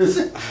 feet. Is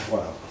it?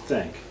 Wow. I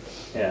think.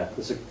 Yeah,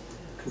 it's a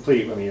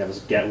complete, I mean, that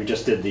was, we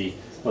just did the,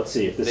 let's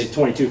see, if this is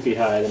 22 feet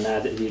high, then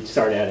that, you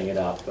start adding it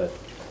up, but.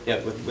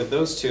 Yeah, with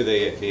those two,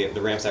 the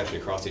ramps actually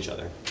cross each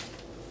other.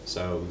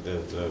 So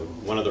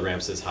one of the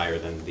ramps is higher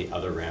than the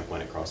other ramp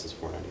when it crosses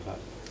 495.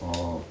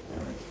 Oh,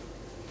 yeah. right.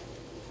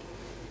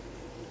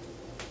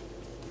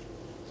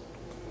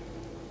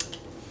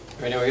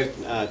 Right now we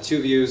have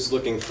two views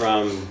looking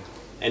from,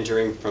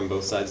 entering from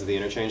both sides of the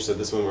interchange. So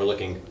this one we're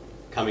looking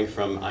coming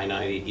from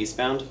I-90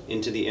 eastbound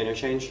into the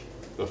interchange,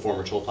 the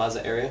former toll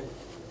plaza area.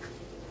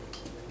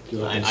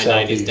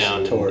 I-90 is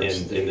down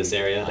in this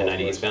area,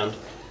 I-90 eastbound,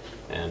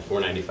 and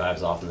 495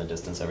 is off in the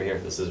distance over here.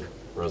 This is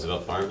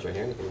Roosevelt Farms right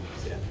here. You can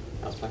see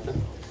a house back there.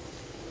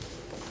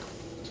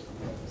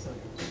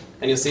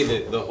 And you'll see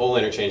that the whole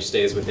interchange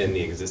stays within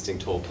the existing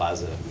toll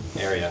plaza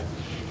area.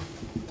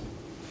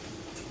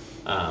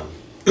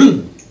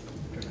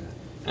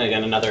 And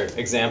again, another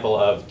example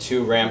of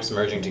two ramps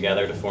merging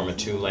together to form a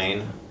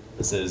two-lane.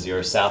 This is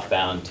your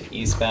southbound to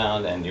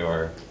eastbound and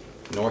your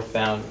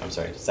northbound, I'm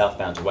sorry,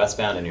 southbound to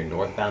westbound and your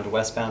northbound to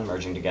westbound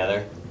merging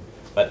together.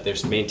 But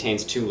there's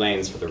maintains two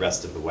lanes for the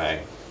rest of the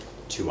way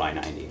to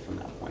I-90 from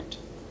that point.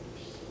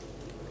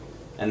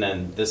 And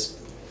then this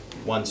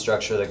one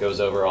structure that goes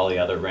over all the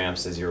other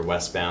ramps is your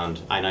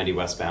westbound, I-90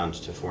 westbound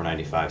to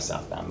 495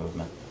 southbound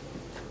movement.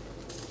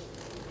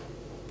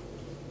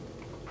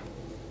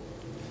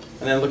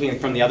 And then looking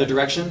from the other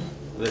direction,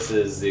 this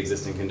is the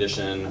existing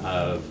condition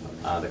of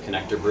the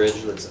connector bridge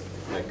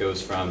that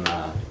goes from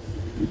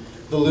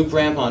the loop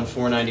ramp on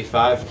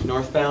 495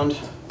 northbound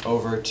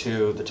over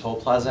to the toll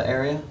plaza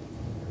area.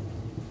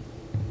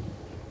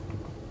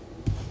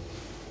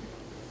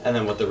 And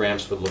then what the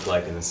ramps would look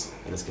like in this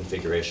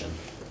configuration.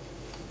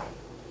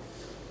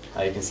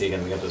 You can see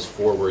again, we have those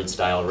forward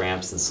style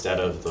ramps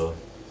instead of the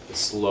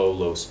slow,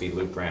 low speed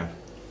loop ramp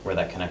where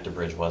that connector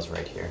bridge was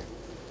right here.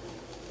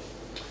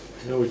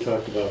 I know we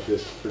talked about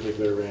this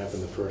particular ramp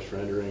in the first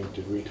rendering.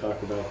 Did we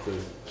talk about the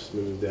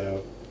smoothed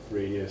out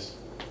radius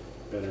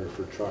better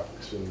for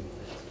trucks and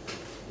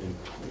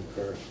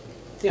cars?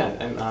 Yeah,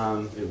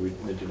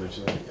 did you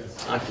mention that?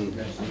 I can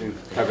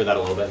cover that a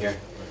little bit here.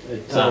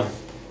 Is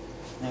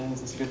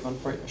this a good one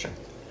for you? Sure.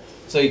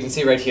 So you can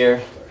see right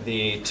here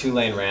the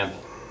two-lane ramp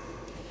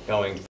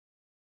going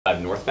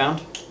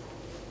northbound.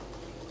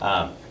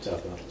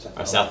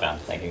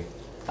 Southbound, thank you.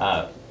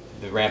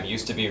 The ramp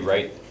used to be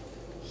right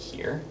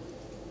here.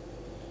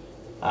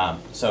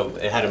 So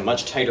it had a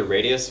much tighter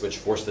radius, which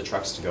forced the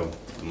trucks to go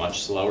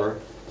much slower.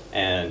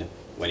 And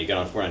when you get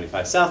on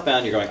 495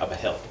 southbound, you're going up a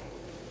hill.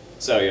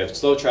 So you have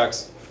slow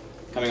trucks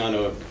coming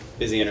onto a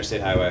busy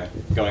interstate highway,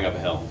 going up a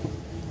hill.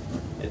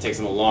 It takes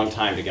them a long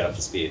time to get up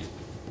to speed.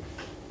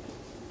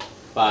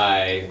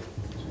 By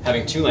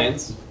having two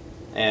lanes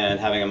and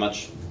having a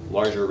much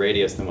larger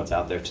radius than what's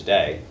out there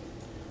today,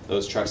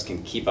 those trucks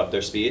can keep up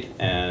their speed,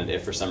 and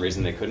if for some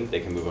reason they couldn't, they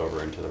can move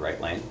over into the right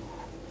lane.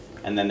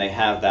 And then they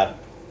have that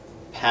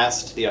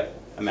past the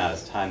amount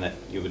of time that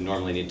you would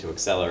normally need to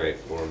accelerate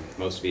for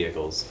most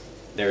vehicles.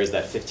 There is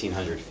that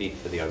 1,500 feet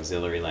for the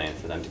auxiliary lane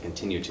for them to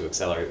continue to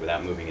accelerate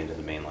without moving into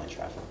the main line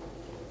traffic.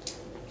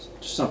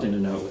 Just something to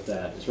note with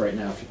that is right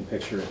now, if you can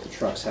picture it, the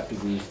trucks have to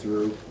weave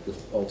through the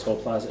old toll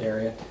plaza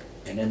area,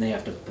 and then they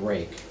have to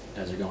brake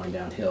as they're going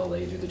downhill.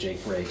 They do the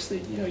Jake brakes. They,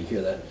 you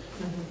hear that,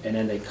 and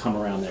then they come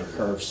around that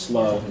curve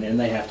slow, and then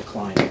they have to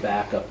climb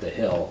back up the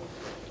hill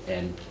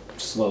and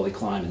slowly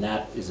climb, and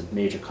that is a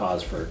major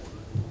cause for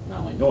not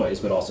only noise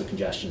but also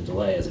congestion and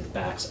delay as it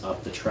backs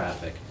up the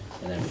traffic,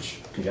 and then which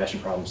congestion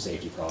problems,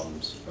 safety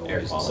problems,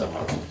 air quality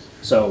problems.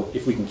 So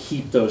if we can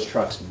keep those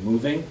trucks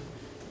moving,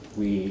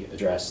 we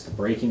address the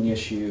braking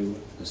issue,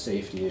 the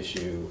safety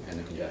issue, and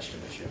the congestion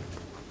issue.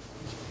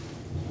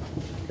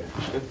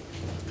 Okay.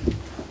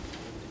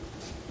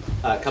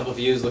 A couple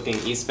views looking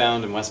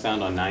eastbound and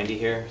westbound on 90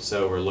 here.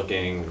 So we're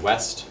looking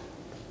west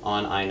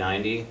on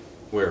I-90.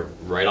 We're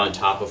right on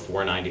top of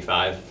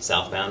 495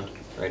 southbound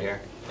right here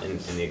in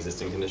the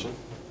existing condition.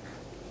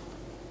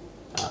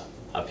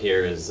 Up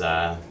here is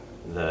the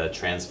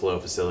transflow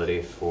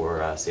facility for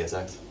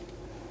CSX.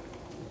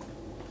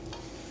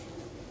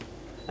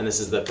 And this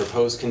is the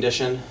proposed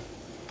condition.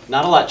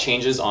 Not a lot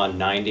changes on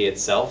 90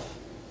 itself.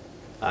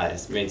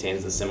 It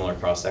maintains a similar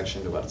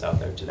cross-section to what's out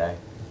there today.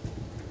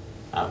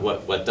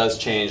 What does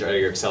change are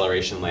your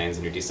acceleration lanes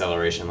and your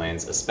deceleration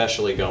lanes,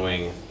 especially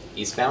going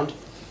eastbound.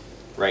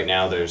 Right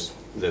now, there's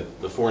the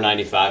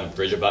 495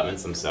 bridge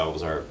abutments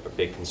themselves are a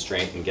big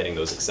constraint in getting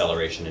those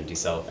acceleration and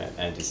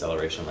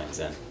deceleration lanes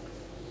in.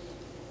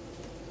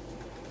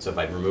 So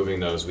by removing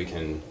those, we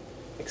can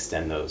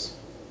extend those.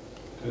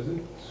 Does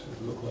it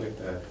look like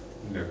that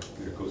there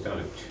goes down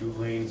to 2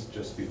 lanes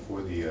just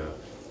before the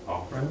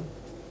off-ramp?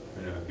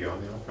 And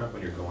beyond the off-ramp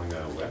when you're going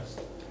west?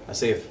 I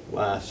see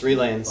 3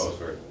 lanes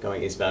sorry.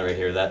 going eastbound right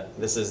here. That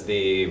this is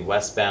the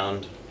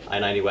westbound,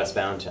 I-90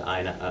 westbound to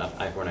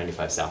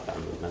I-495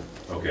 southbound movement.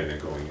 Okay, and then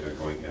going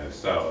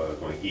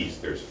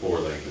east, there's 4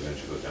 lanes, and then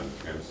she goes down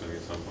to Kansas City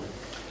at some point?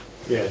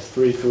 Yeah, it's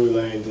 3 through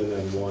lanes and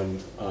then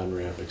 1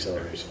 on-ramp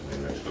acceleration.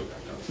 And then she goes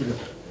back down.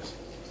 Yes.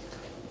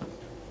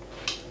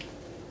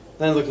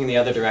 Then looking the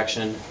other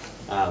direction,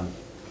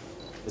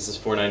 this is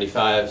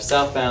 495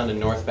 southbound and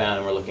northbound,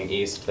 and we're looking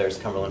east. There's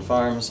Cumberland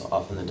Farms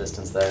off in the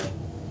distance there.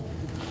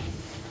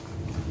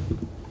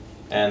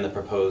 And the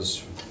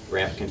proposed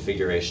ramp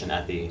configuration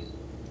at the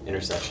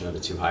intersection of the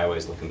 2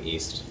 highways looking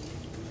east.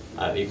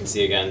 You can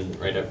see again,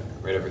 right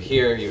over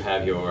here, you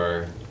have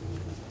your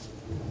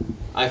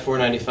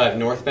I-495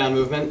 northbound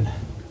movement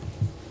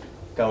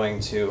going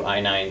to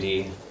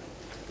I-90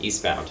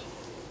 eastbound.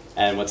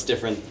 And what's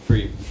different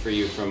for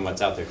you from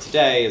what's out there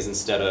today is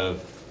instead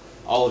of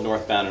all of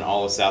northbound and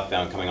all of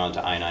southbound coming onto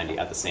I-90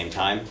 at the same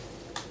time,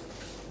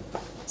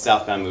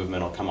 southbound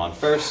movement will come on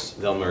first,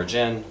 they'll merge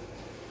in,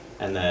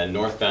 and then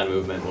northbound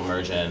movement will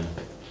merge in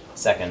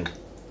second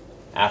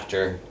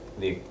after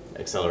the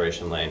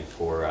acceleration lane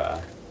for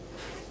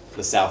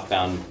the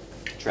southbound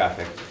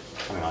traffic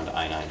coming onto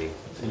I-90.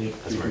 And you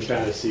can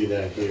kind of see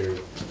that here.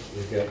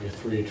 You've got your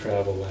 3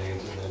 travel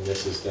lanes, and then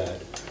this is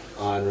that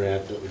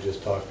on-ramp that we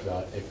just talked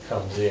about. It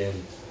comes in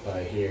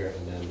by here,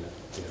 and then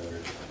the other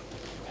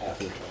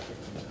half of the traffic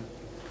comes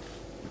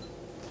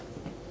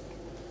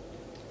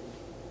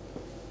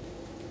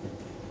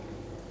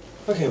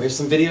in. Okay, we have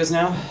some videos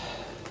now.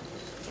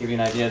 Give you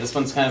an idea. This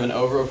one's kind of an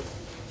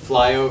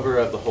flyover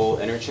of the whole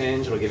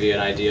interchange. It'll give you an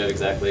idea of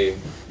exactly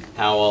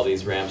how all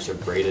these ramps are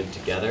braided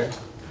together.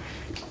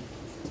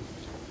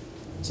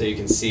 So you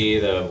can see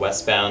the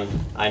westbound,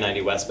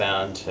 I-90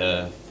 westbound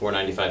to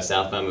 495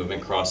 southbound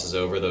movement crosses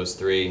over those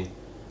 3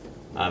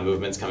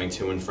 movements coming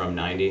to and from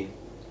 90,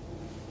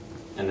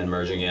 and then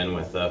merging in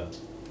with the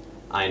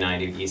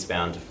I-90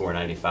 eastbound to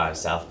 495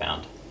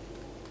 southbound.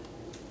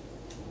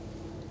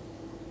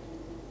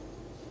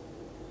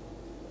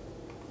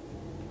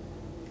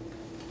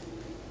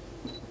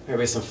 Here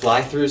we have some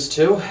fly-throughs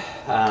too.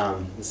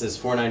 This is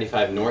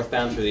 495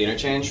 northbound through the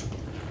interchange.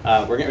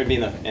 We're going to be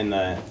in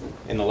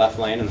the left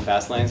lane, in the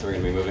fast lane, so we're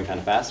going to be moving kind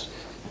of fast.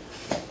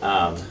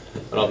 But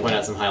I'll point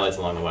out some highlights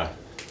along the way.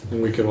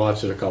 And we can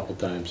watch it a couple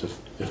times if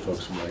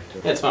folks would like to.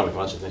 Yeah, it's fine. We can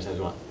watch it as many times as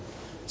we want.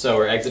 So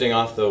we're exiting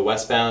off the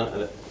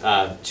westbound,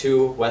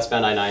 to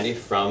westbound I-90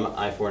 from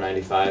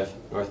I-495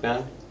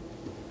 northbound.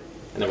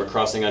 And then we're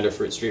crossing under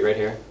Fruit Street right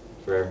here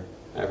for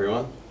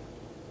everyone.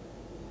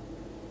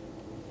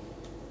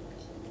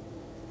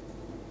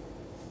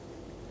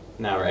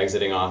 Now we're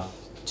exiting off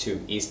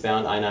to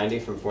eastbound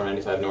I-90 from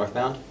 495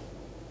 northbound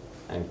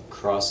and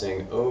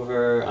crossing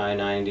over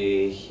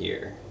I-90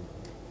 here.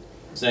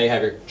 So now you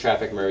have your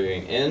traffic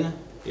merging in,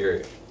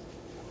 your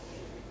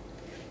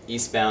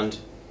eastbound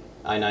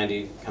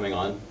I-90 coming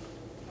on,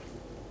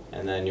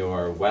 and then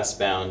your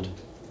westbound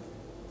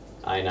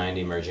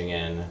I-90 merging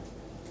in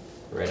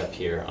right up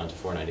here onto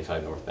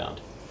 495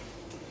 northbound.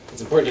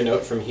 It's important to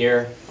note from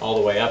here all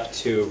the way up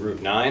to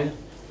Route 9,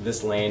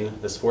 this lane,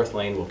 this 4th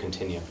lane will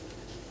continue.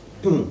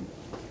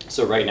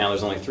 So right now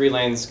there's only 3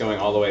 lanes going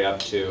all the way up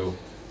to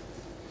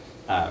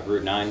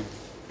Route 9.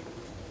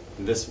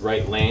 This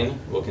right lane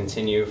will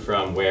continue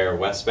from where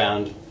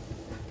westbound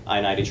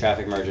I-90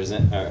 traffic merges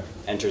in,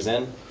 enters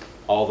in,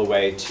 all the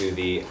way to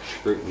the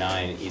Route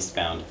 9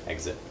 eastbound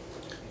exit.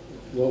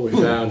 What we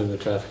found in the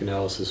traffic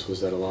analysis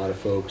was that a lot of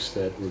folks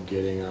that were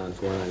getting on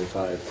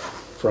 495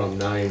 from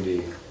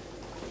 90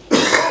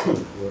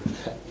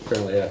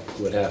 apparently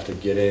would have to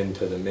get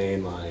into the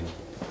main line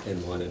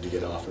and wanted to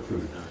get off at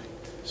Route 9.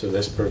 So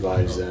this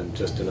provides them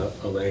just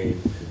a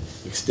lane,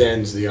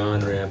 extends the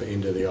on-ramp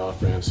into the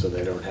off-ramp so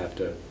they don't have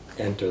to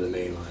enter the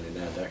main line and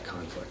add that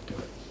conflict to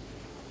it.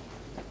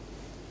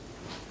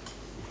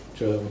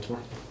 Show that once more?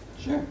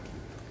 Sure.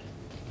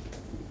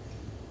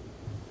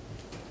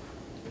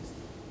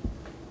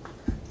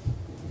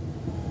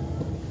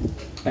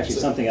 Actually,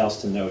 something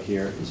else to note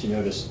here is you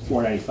notice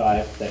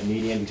 495, that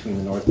median between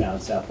the northbound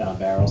and southbound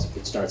barrels,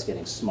 it starts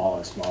getting smaller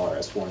and smaller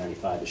as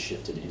 495 is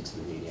shifted into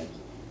the median.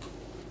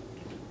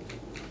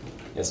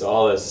 Yeah, so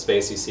all this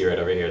space you see right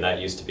over here, that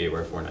used to be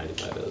where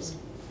 495 is.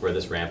 Where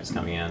this ramp is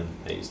coming in,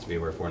 that used to be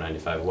where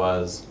 495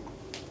 was.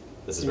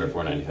 This is where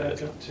 495 is.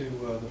 Back up to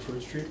the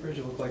Fruit Street Bridge,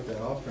 it looked like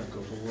that off-ramp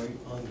goes right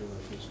under the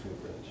Fruit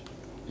Street Bridge.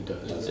 It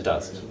does. It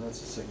does. So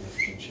that's a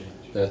significant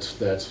change. That's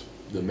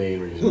the main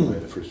reason why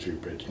the Fruit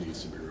Street Bridge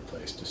needs to be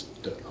replaced,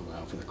 just to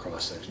allow for the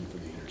cross-section for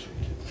the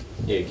interchange.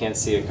 Yeah, you can't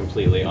see it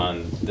completely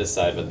on this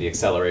side, but the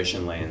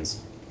acceleration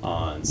lanes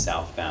on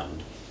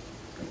southbound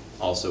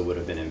also would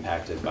have been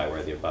impacted by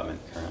where the abutment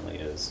currently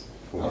is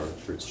for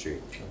Fruit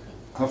Street.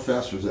 How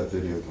fast was that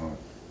video going?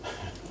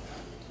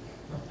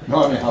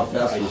 No, I mean, how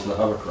fast was the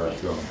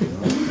hovercraft going? You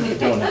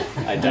know?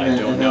 I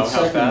don't know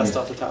how fast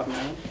off the top of my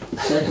head.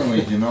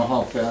 Secondly, do you know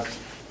how fast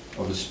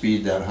of a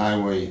speed that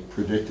highway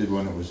predicted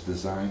when it was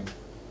designed?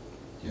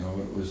 Do you know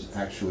what it was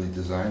actually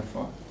designed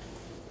for?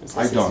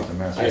 I don't,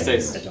 I'm asking.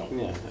 I don't.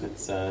 Yeah,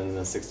 it's in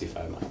the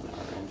 65 mile an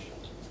hour range.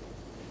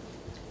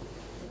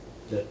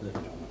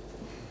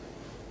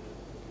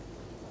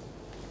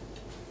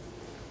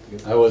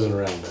 I wasn't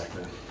around back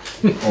then.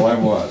 Oh, I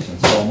was, and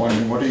so I'm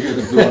wondering, what are you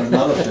gonna do in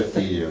another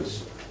 50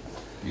 years?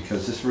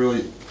 Because this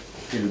really,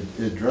 it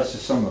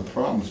addresses some of the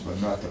problems,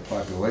 but not the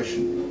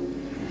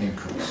population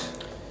increase.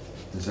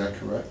 Is that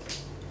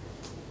correct?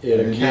 It I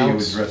didn't hear you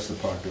accounts, address the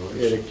population.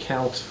 it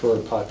accounts for a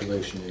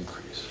population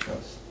increase.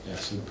 Yes.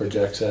 Yes, it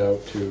projects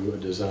out to a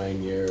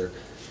design year,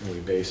 and we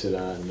base it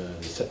on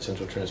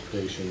central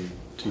transportation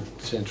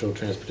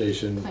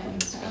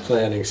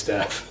planning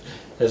staff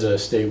as a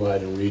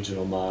statewide and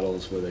regional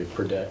models where they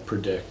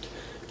predict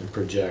and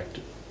project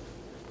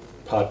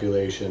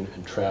population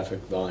and traffic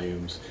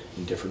volumes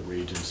in different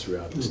regions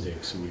throughout the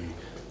state. So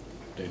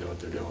they know what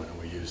they're doing, and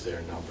we use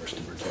their numbers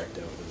to project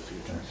out for the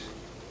future.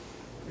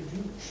 Could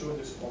you show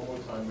this one more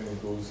time when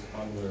it goes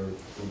under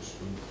Fruit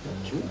Street?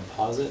 Can you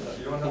pause it?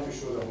 You don't have to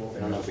show the whole thing.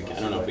 I don't know if we can. I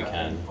don't know if we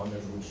can. Under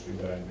Fruit Street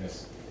that I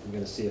missed. I'm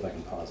gonna see if I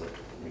can pause it.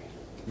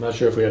 I'm not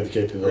sure if we have the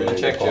capability. We're gonna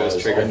check to Joe's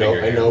pause. trigger I know,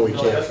 finger I know we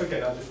No, can't. that's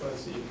okay, I just want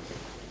to see.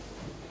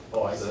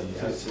 Oh, I see.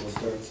 I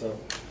see.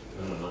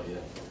 No, not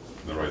yet.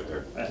 They're right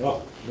there.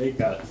 Oh, they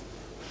got it.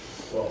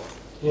 Well,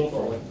 Roll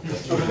forward.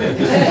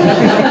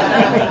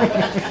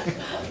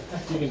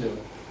 You can do it.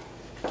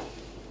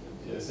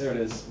 yes. There it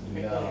is.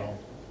 Now.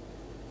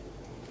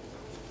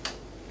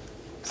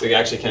 So you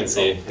actually can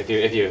see, if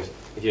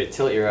you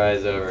tilt your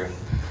eyes over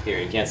here,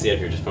 you can't see it if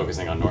you're just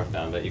focusing on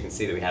northbound, but you can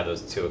see that we have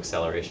those two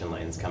acceleration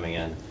lanes coming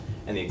in.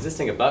 And the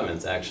existing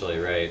abutment's actually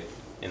right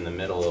in the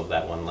middle of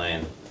that one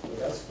lane. But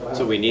that's flat.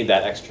 So we need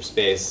that extra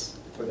space.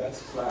 But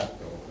that's flat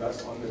though,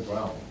 that's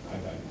underground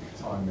at that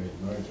time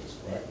it merges,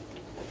 correct?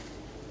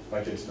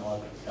 Like it's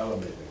not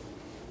elevated,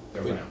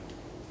 the ramp.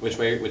 Which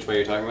way are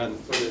you talking about?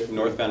 So the-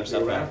 Northbound or The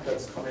southbound? ramp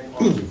that's coming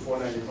onto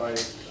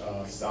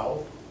 495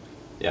 south.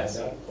 Yes.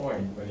 At that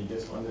point, when it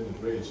gets under the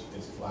bridge,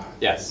 it's flat.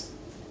 Yes.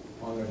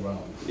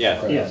 Underground.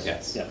 Yeah. Yes.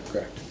 Yes. Yeah.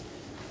 Correct.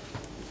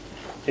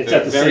 It's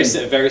at the very,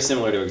 same. very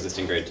similar to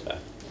existing grade today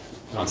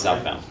on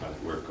southbound.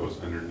 Where it goes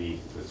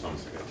underneath, it's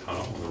almost like a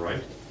tunnel on the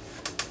right.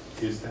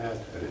 Is that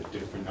at a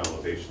different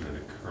elevation than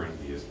it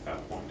currently is at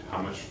that point?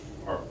 How much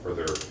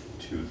further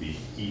to the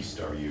east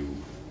are you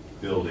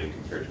building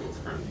compared to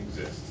what currently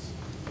exists?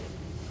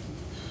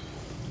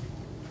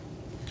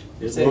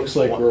 It looks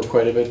like we're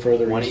quite a bit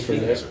further east from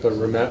this, but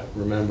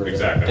remember that.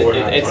 Exactly. we're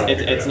not It's, trying to it's,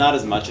 figure it's it not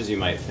as much as you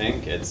might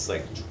think. It's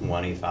like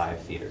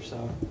 25 feet or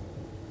so.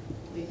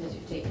 Because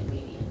you've taken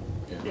median.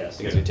 out. Yes.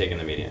 Because we've taken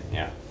the median,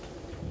 yeah.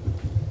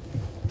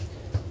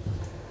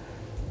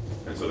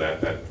 And so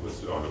that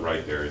was on the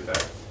right there, is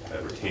that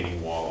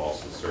retaining wall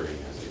also serving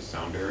as a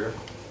sound barrier?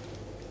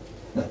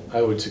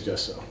 I would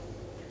suggest so.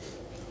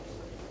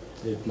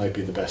 It might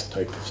be the best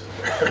type of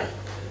sound barrier,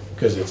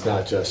 because it's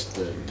not just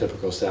the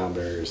typical sound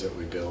barriers that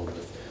we build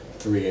with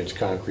 3-inch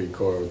concrete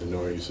core with the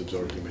noise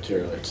absorbing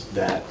material. It's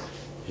that,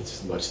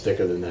 it's much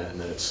thicker than that,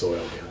 and then it's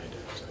soil behind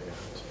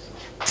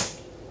it.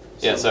 So,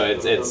 Yeah, so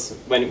it's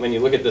when you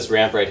look at this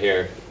ramp right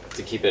here,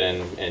 to keep it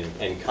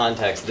in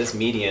context, this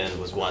median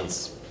was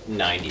once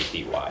 90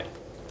 feet wide.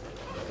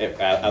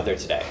 Out there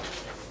today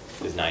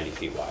is 90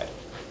 feet wide.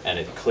 And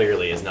it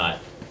clearly is not,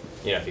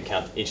 you know, if you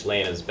count, each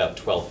lane is about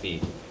 12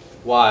 feet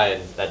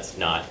wide, that's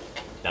not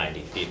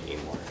 90 feet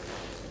anymore.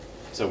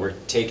 So we're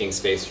taking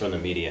space from the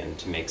median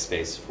to make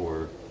space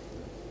for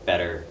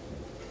better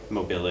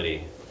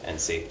mobility and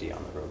safety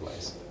on the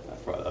roadways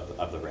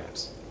of the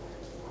ramps.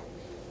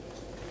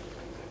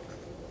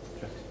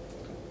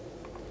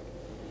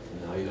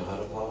 Now you know how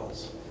to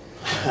pause.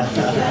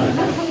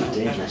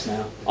 Dangerous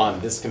now. On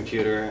this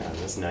computer, on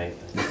this night.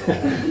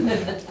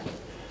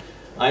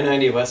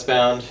 I-90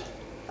 westbound,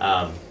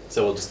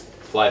 so we'll just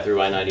fly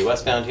through I-90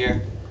 westbound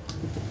here.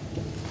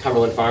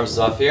 Cumberland Farms is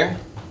off here.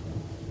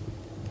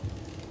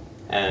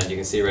 And you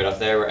can see right off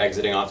there, we're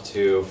exiting off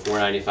to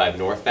 495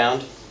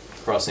 northbound,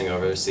 crossing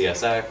over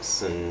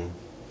CSX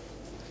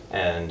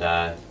and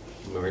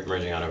we're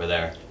merging on over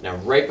there. Now,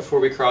 right before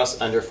we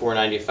cross under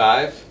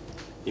 495,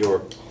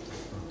 you're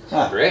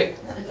great.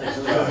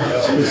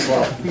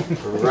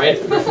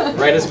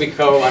 Right as we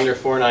go under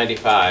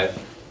 495,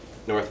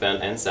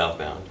 northbound and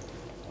southbound,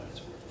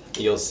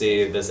 you'll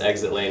see this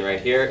exit lane right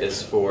here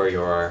is for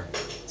your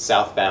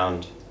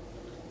southbound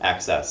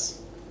access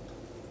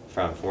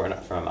from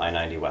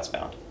I-90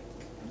 westbound.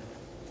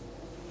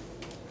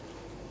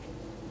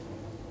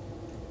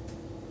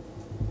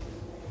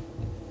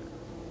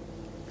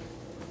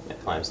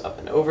 climbs up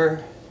and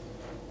over,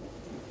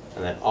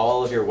 and then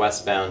all of your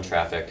westbound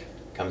traffic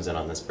comes in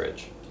on this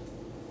bridge.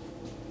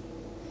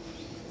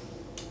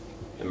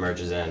 It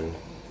merges in,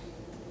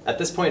 at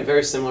this point,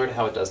 very similar to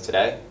how it does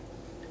today,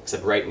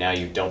 except right now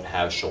you don't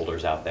have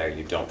shoulders out there,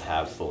 you don't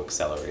have full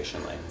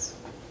acceleration lanes.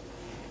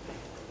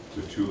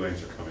 So 2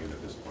 lanes are coming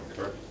at this point,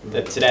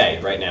 correct? Today,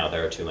 right now,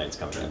 there are 2 lanes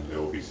coming in. And there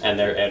will be And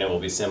it will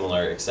be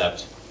similar,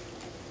 except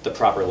the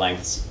proper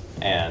lengths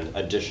and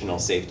additional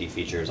safety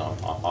features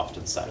off to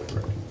the side of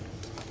the road.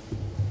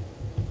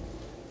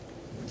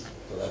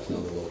 So that's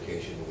another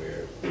location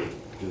where, due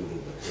to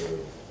the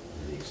curve,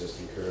 the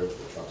existing curve,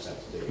 the trucks have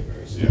to take it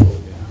very slow.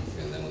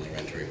 And then when they're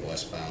entering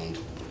westbound,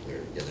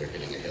 they're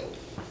hitting a hill.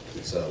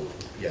 So,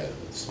 yeah,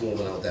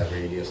 smoothing out that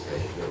radius,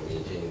 they're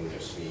maintaining their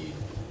speed,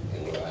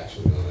 and we're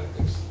actually gonna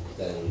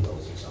extend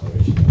those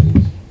acceleration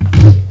lanes,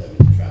 get them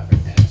into traffic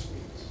at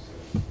speeds.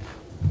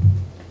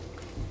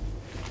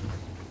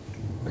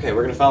 Okay,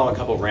 we're going to follow a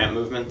couple ramp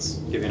movements,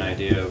 give you an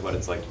idea of what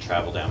it's like to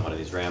travel down one of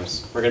these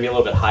ramps. We're going to be a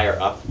little bit higher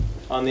up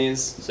on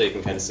these, so you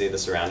can kind of see the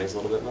surroundings a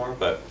little bit more,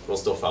 but we'll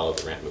still follow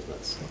the ramp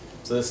movements.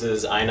 So this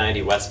is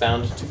I-90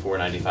 westbound to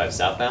 495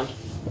 southbound.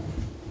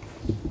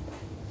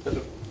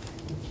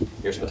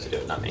 You're supposed to do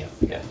it, not me.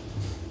 Yeah.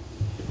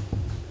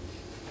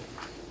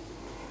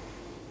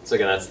 So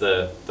again, that's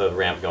the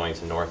ramp going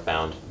to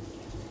northbound.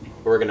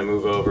 We're going to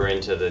move over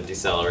into the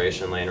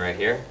deceleration lane right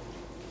here.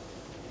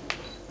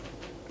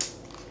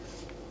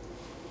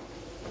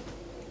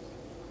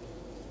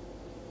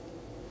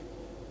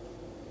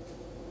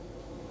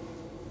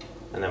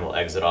 And then we'll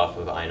exit off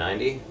of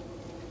I-90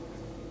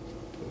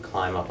 and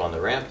climb up on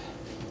the ramp.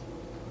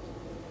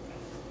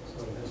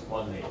 So it is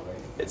 1 lane, right?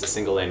 It's a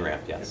single lane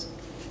ramp, yes.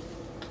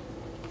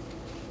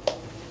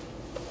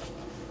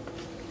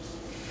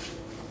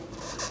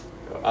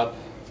 Go up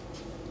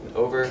and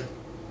over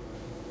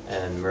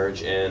and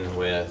merge in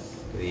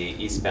with the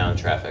eastbound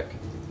traffic.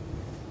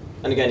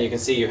 And again, you can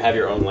see you have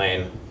your own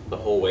lane the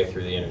whole way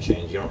through the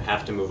interchange. You don't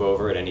have to move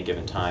over at any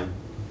given time.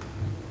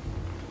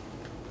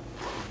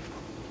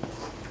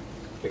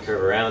 We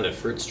curve around at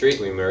Fruit Street,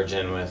 we merge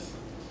in with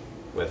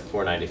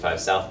 495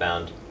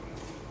 southbound.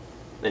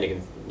 Then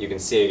you can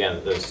see again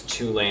that those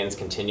 2 lanes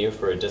continue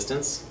for a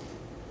distance.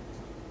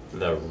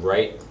 The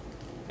right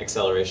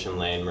acceleration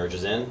lane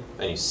merges in,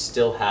 and you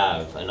still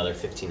have another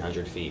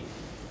 1,500 feet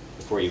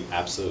before you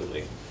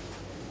absolutely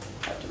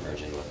have to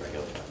merge in with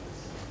regular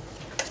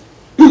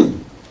traffic.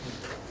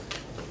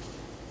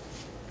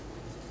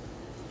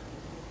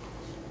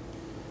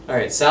 All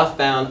right,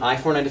 southbound,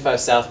 I-495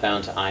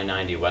 southbound to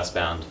I-90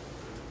 westbound.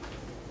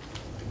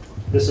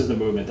 This is the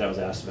movement that was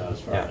asked about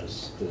as far Yeah.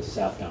 as the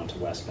southbound to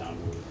westbound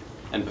movement.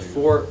 And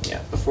before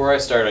I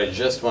start, I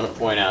just want to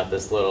point out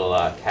this little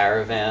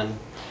caravan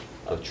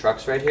of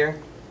trucks right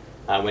here.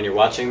 When you're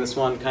watching this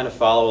one, kind of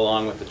follow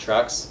along with the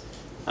trucks.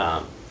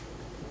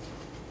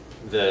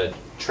 The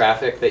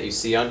traffic that you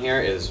see on here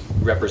is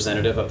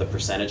representative of the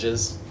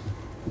percentages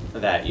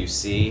that you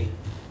see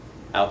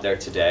out there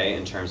today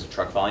in terms of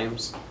truck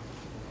volumes.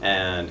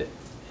 And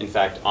in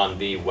fact, on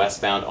the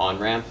westbound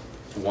on-ramp,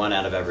 1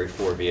 out of every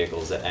 4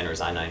 vehicles that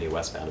enters I-90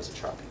 westbound is a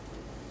truck.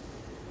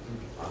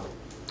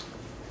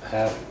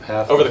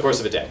 Half Over the course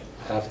of a day.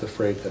 Half the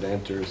freight that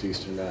enters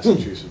eastern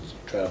Massachusetts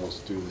travels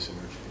through this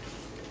interchange.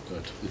 So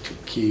it's a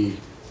key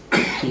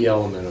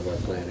element of our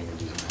planning and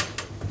design.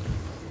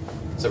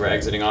 So we're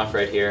exiting off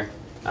right here,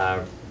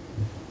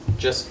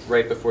 just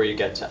right before you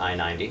get to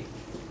I-90.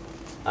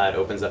 It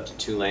opens up to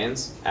 2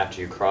 lanes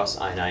after you cross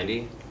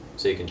I-90,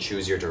 so you can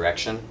choose your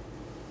direction.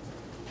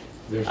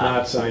 There's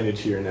not signage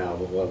here now,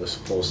 but we'll have a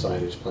full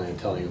signage plan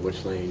telling you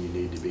which lane you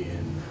need to be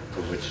in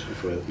for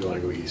if you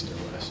want to go east or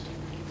west.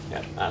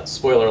 Yeah.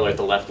 Spoiler alert: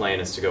 the left lane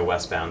is to go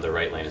westbound, the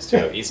right lane is to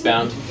go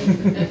eastbound.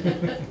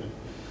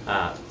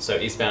 So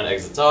eastbound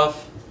exits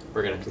off.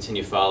 We're going to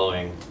continue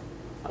following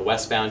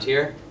westbound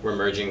here. We're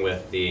merging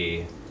with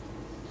the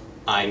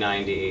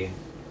I-90,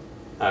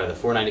 the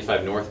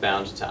 495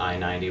 northbound to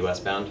I-90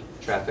 westbound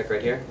traffic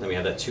right here. Then we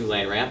have that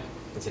 2-lane ramp.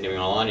 Continuing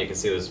all on, you can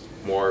see there's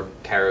more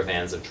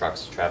caravans of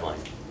trucks traveling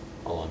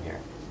along here.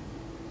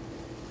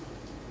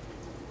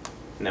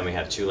 And then we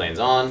have 2 lanes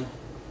on.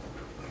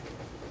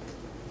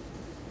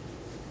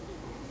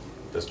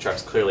 Those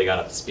trucks clearly got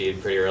up to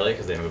speed pretty early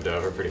because they moved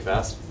over pretty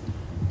fast.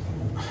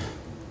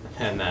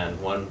 And then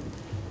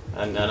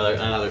another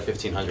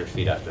 1,500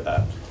 feet after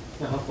that.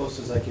 Now, how close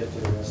does that get to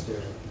the rest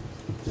area?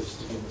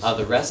 Just to give us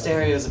The rest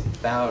area is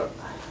about,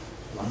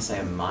 I want to say,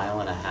 1.5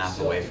 miles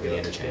away from the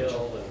interchange.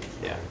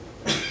 Yeah.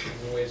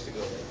 Ways to go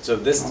there. So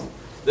this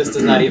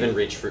does not even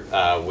reach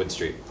Wood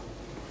Street,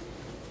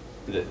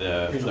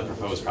 the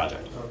proposed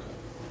project. Okay.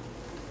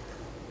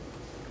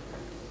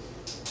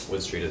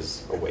 Wood Street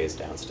is a ways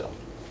down still.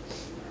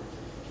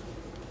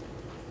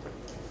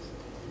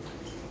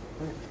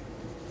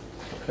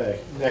 Okay,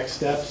 next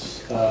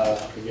steps,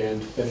 again,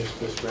 finish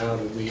this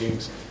round of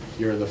meetings.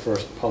 You're the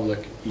first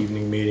public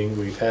evening meeting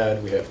we've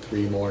had. We have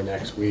 3 more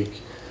next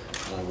week.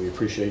 We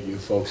appreciate you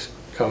folks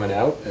coming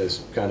out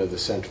as kind of the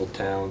central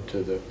town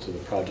to the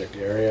project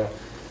area.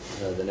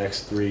 The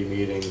next 3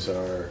 meetings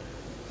are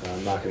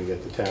I'm not gonna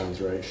get the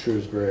towns right,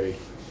 Shrewsbury,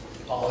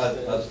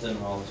 Hudson,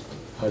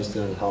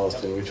 Hudson and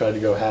Holliston. We tried to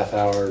go half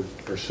hour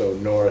or so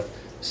north,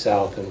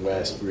 south, and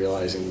west,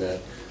 realizing that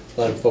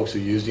a lot of folks who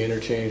use the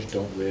interchange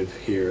don't live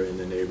here in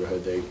the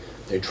neighborhood.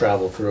 They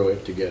travel through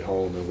it to get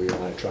home, and we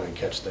want to try and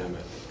catch them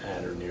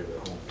at or near their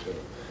home too.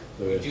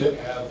 We do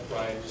have,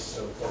 Brian, just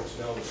so folks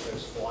know,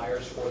 there's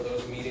flyers for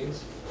those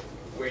meetings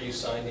where you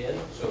sign in.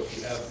 So if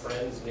you have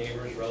friends,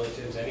 neighbors,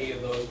 relatives, any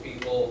of those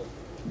people,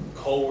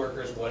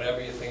 co-workers, whatever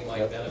you think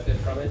might benefit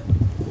from it,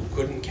 who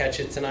couldn't catch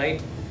it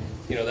tonight,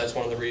 you know, that's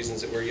one of the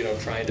reasons that we're, you know,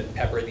 trying to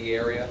pepper the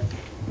area.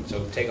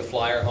 So take a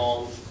flyer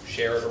home,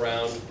 share it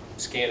around,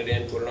 scan it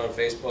in, put it on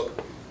Facebook,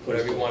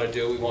 whatever you want to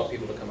do. We want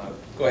people to come out.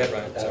 Go ahead,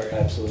 Ryan. Sorry.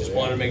 Absolutely. Just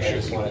wanted to make sure. I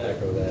just want to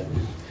echo that.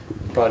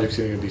 The project's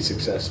going to be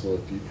successful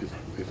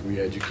if we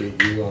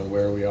educate you on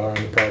where we are on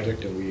the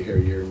project and we hear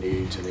your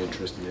needs and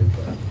interest and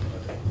input on the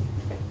project.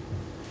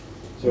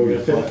 So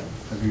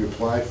have you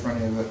applied for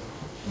any of the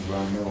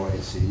environmental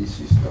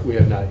ACEC stuff? We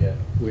have not yet.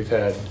 We've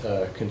had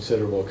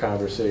considerable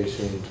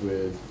conversations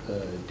with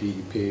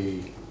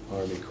DEP,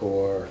 Army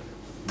Corps,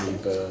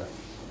 NEPA,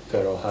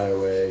 Federal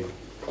Highway,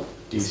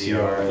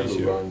 DCR,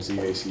 who runs the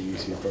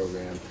ACEC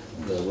program,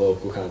 the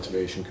local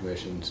conservation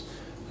commissions.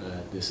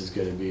 This is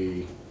going to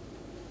be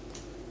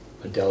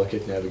a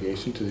delicate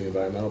navigation to the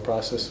environmental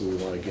process, so we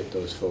want to get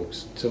those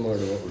folks, similar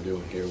to what we're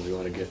doing here, we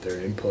want to get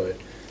their input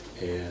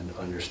and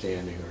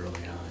understanding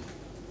early on.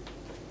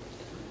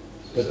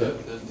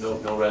 But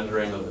no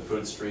rendering of the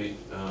Fruit Street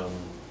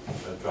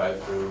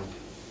drive-through,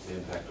 the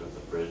impact of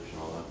the bridge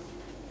and all that?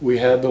 We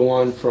had the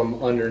one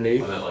from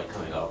underneath. I meant like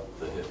coming up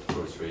the hit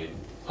Fruit Street.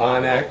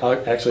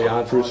 Actually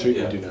on Fruit Street,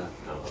 we do not.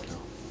 No.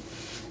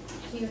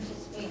 Do you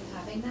anticipate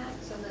having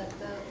that so that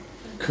the...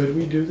 Could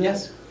we do that?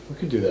 Yes. We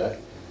could do that,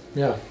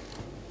 yeah.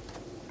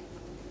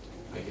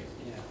 Thank you.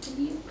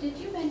 Did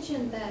you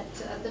mention that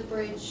the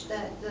bridge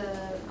that the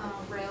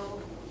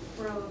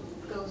railroad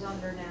goes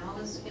under now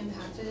is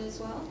impacted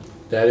as well?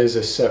 That is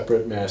a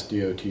separate Mass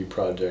DOT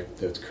project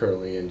that's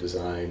currently in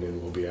design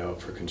and will be out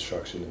for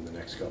construction in the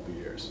next couple of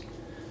years.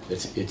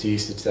 It's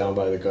east, it's down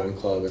by the gun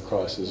club, it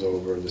crosses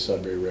over the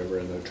Sudbury River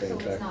and the train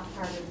track. It's not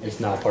part of this? It's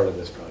not part of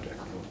this project.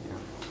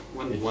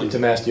 It's a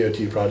Mass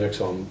DOT project,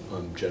 so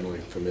I'm generally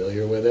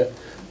familiar with it,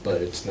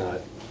 but it's not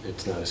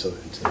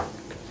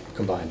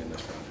combined in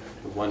this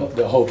project.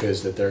 The hope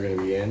is that they're going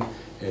to be in,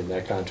 and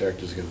that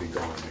contractor is going to be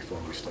gone before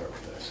we start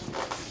with this.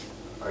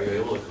 Are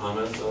you able to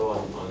comment though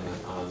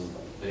on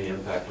any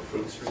impact of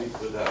Fruit Street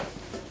with that?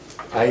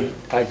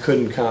 I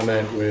couldn't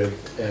comment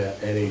with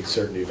any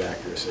certainty of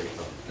accuracy.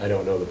 I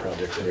don't know the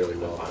project really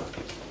well.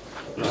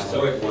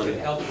 So if it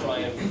helps,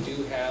 Ryan, we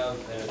do have,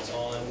 and it's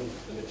on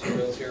the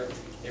materials here,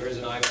 there is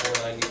an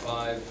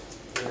I-495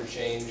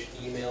 interchange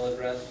email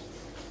address.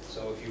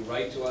 So if you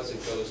write to us,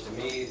 it goes to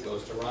me, it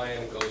goes to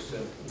Ryan, it goes to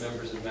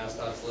members of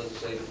MassDOT's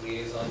legislative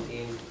liaison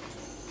team.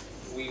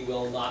 We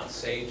will not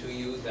say to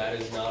you that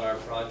is not our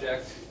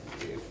project.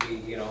 If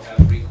we,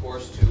 have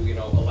recourse to,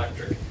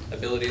 electric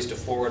abilities to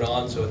forward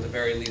on, so at the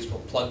very least,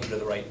 we'll plug you to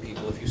the right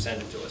people if you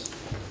send it to us.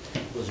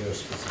 Was there a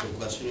specific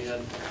question you had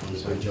on the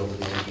bridge over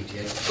the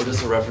MBTA? Well,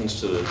 just a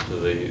reference to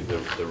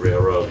the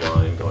railroad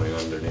line going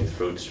underneath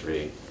Fruit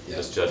Street. Yeah.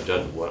 Just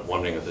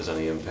wondering if there's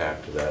any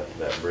impact to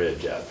that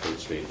bridge at Fruit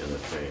Street and the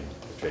train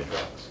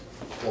tracks.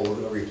 Well, we're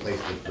going to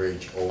replace the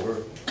bridge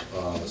over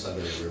the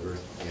Sudbury River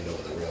and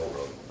over the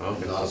railroad.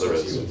 Okay. Not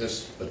associated with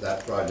this, but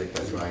that project,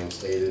 as Ryan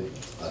stated,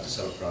 the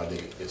summer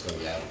project, it's going to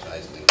be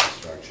advertised in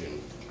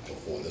construction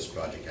before this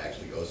project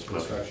actually goes to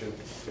construction.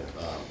 Okay.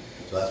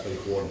 So that's been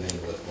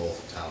coordinated with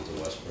both the towns of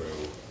Westboro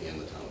and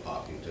the town of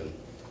Hopkinton,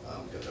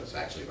 because that's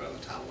actually around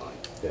the town line.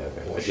 Yeah,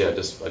 okay.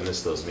 I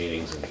missed those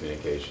meetings and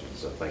communications,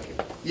 so thank you.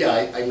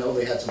 Yeah, I know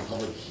they had some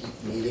public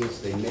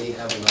meetings. They may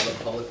have another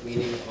public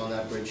meeting on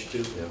that bridge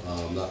too. Yeah.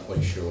 I'm not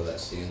quite sure where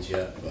that stands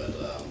yet, but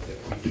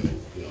if we do,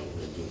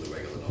 we'll do the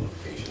regular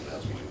notification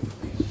as we do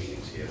for these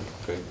meetings here.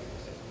 Okay.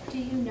 Do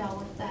you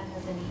know if that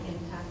has any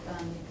impact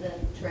on the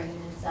train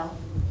itself?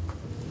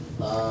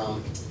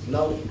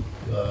 No,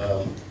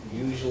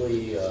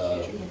 usually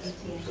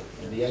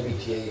the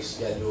MBTA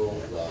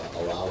schedule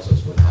allows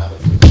us to have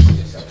it to the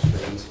CSX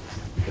trains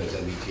because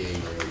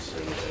MBTA runs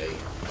during the day,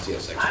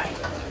 CSX runs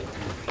at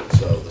night.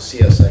 So the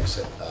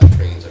CSX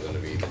trains are going to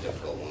be the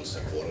difficult ones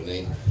to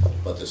coordinate,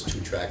 but there's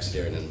two tracks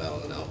here, an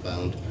inbound and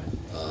outbound.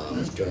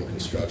 During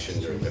construction,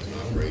 during different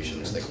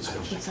operations, they can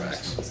switch the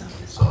tracks.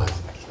 So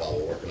while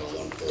we're working on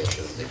one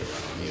portion, they can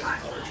run on the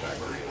other track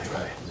or the other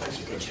track.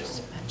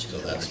 So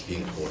that's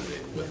being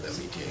coordinated with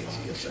MBTA and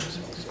CSX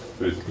also.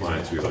 With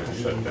clients, we like to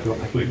shut down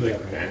completely,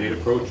 Band-Aid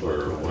approach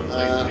or one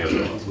leg and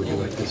the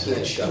other? It's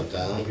been shut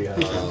down.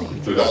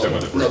 So that's on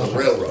the bridge? No, the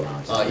railroad.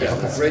 Yeah,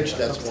 the bridge,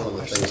 that's one of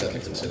the things that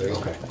they're considering,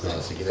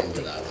 so getting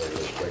rid out of there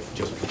really quick,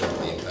 just because of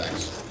the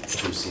impacts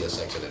to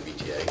CSX and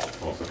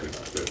MBTA. Also,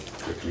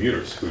 the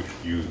commuters who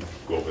you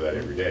go over that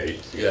every day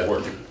to Yeah. get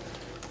work.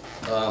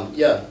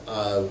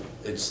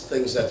 It's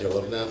things that they're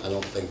looking at. I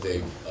don't think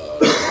they've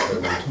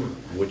determined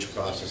which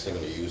process they're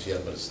going to use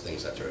yet, but it's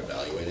things that they're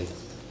evaluating.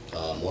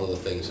 One of the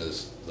things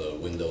is the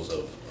windows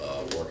of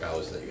work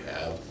hours that you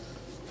have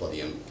for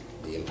the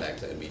impact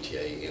to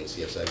MBTA and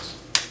CSX.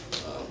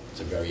 It's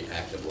a very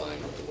active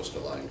line with the Worcester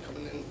line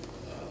coming in.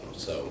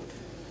 So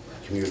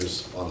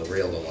commuters on the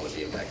rail don't want to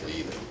be impacted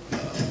either.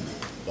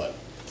 But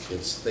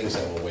it's things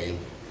that we're waiting,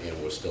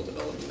 and we're still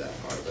developing that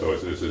part of it. So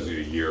is this a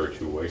year or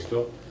two away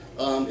still?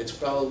 It's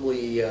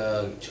probably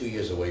 2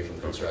 years away from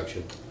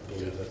construction. I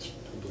believe that's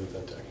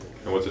accurate.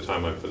 And what's the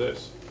timeline for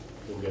this?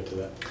 We'll get to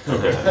that.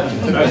 Okay.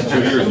 That's 2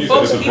 years. You said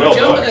Folks this is keep well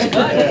jumping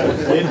done.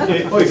 the gun.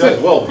 Yeah, Oh, he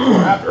said well before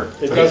after.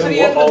 It to doesn't the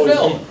end of the always,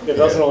 film. it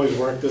doesn't always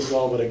work this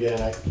well, but again,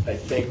 I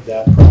think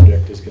that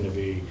project is gonna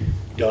be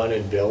done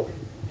and built,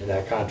 and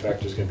that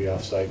contractor's gonna be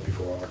off-site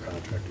before our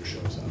contractor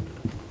shows up.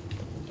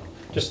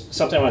 Just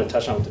something I want to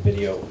touch on with the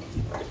video.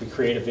 If we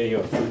create a video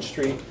of Fruit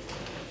Street,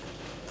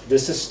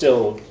 this is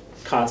still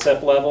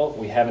concept level.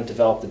 We haven't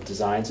developed the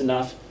designs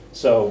enough.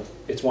 So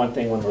it's one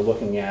thing when we're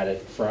looking at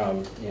it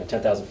from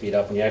 10,000 feet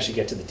up. When you actually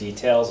get to the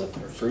details of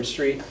Fruit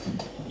Street,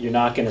 you're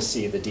not going to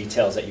see the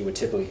details that you would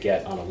typically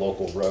get on a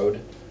local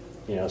road.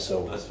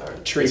 So That's fair.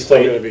 tree It's still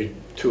plate, gonna be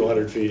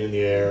 200 feet in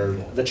the air.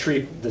 the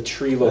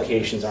tree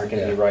locations aren't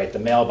going to be right. The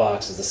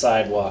mailboxes, the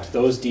sidewalks,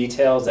 those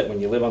details that when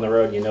you live on the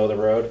road, you know the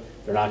road,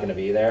 they're not going to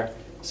be there.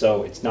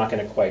 So it's not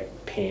going to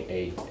quite paint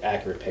a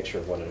accurate picture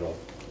of what it'll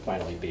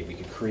finally be. We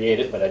could create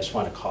it, but I just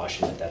want to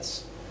caution that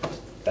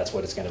that's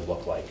what it's going to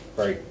look like.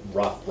 Very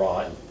rough, raw,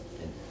 and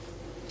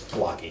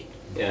blocky.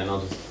 Yeah, and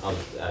I'll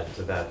just add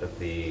to that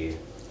the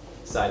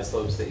side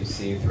slopes that you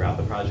see throughout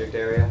the project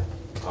area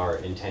are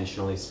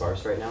intentionally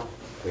sparse right now.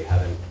 We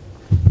haven't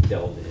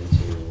delved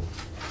into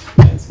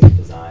landscape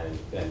design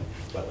and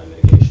wetland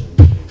mitigation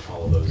and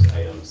all of those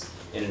items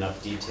in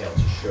enough detail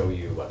to show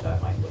you what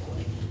that might look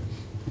like.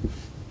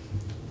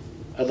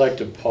 I'd like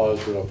to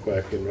pause real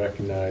quick and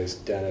recognize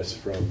Dennis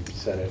from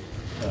Senate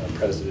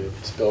President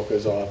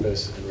Spilka's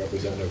office and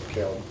Representative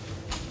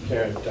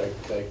Karen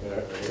Dykeman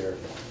are here.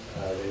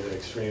 They've been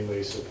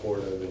extremely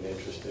supportive and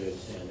interested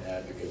and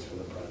advocates for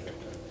the project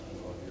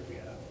on your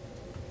behalf.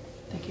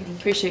 Thank you.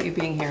 Appreciate you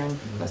being here and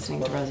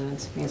listening to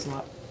residents. It means a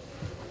lot.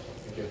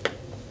 Thank you.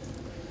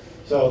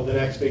 So the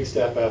next big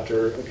step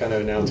after kind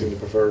of announcing the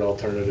preferred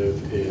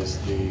alternative is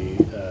the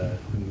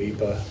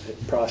MEPA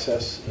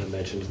process. I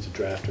mentioned it's a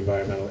draft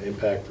environmental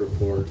impact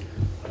report.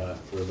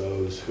 For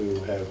those who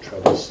have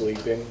trouble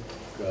sleeping,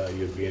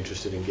 you'd be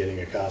interested in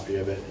getting a copy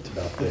of it. It's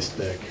about this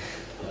thick.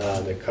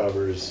 It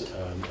covers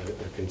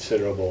a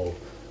considerable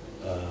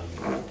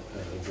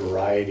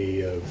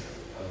variety of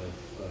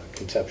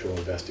conceptual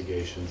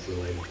investigations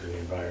related to the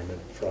environment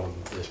from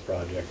this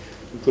project,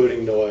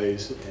 including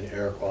noise and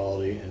air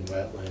quality and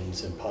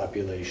wetlands and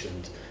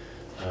populations,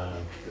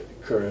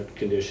 current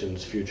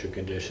conditions, future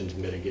conditions,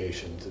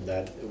 mitigations. And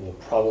that will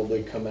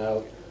probably come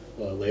out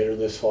later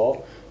this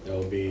fall. There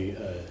will be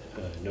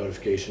a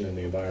notification in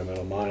the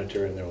environmental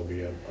monitor, and there will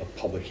be a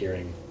public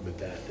hearing with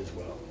that as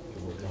well.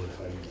 We'll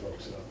notify you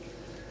folks of.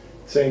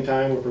 Same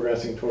time, we're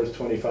progressing towards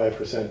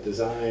 25%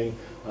 design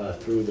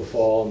through the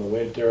fall and the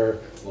winter.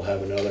 We'll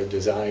have another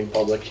design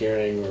public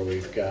hearing where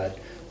we've got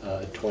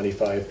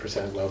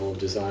 25% level of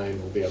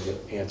design. We'll be able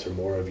to answer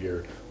more of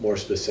your more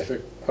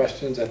specific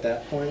questions at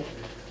that point.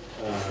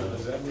 So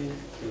does that mean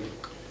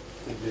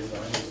the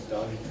design is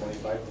done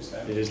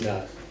 25%? It is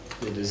not.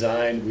 The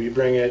design, we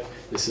bring it,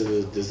 this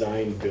is a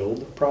design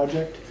build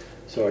project.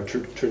 So our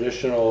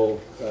traditional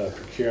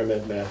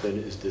procurement method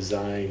is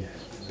design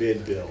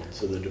bid build.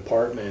 So the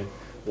department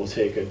will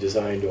take a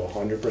design to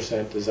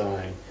 100%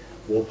 design.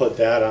 We'll put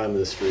that on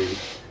the street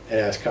and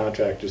ask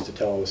contractors to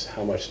tell us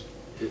how much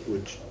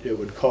it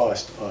would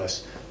cost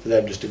us for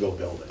them just to go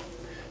build it.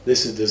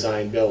 This is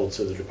design build,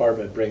 so the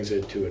department brings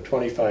it to a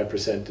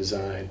 25%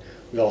 design.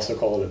 We also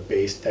call it a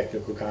base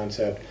technical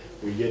concept.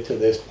 We get to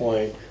this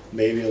point,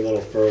 maybe a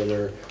little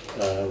further,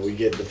 we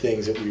get the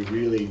things that we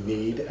really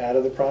need out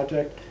of the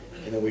project,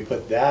 and then we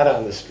put that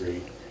on the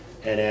street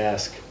and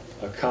ask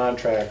a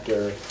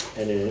contractor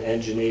and an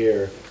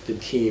engineer to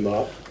team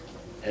up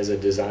as a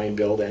design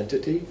build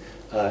entity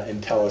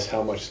and tell us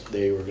how much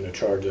they were going to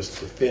charge us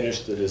to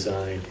finish the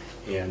design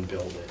and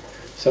build it.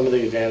 Some of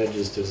the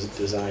advantages to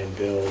design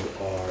build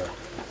are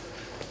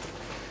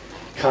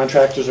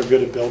contractors are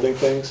good at building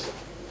things,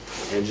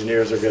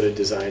 engineers are good at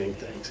designing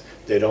things.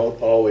 They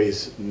don't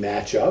always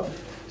match up,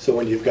 so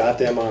when you've got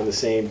them on the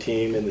same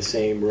team in the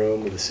same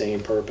room with the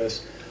same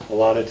purpose, a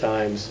lot of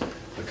times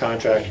a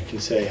contractor can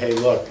say, hey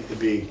look, it'd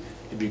be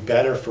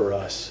better for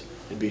us,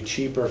 it'd be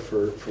cheaper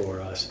for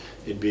us,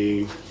 it'd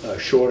be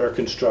shorter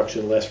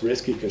construction, less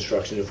risky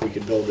construction if we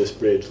could build this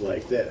bridge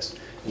like this.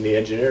 And the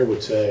engineer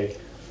would say,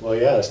 well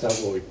yeah, that's not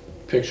what we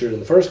pictured in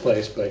the first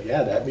place, but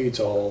yeah, that meets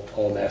all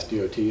Mass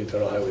DOT and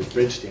Federal Highway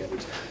bridge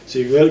standards. So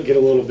you really get a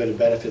little bit of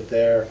benefit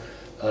there.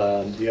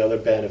 The other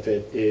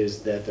benefit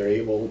is that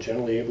they're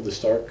generally able to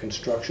start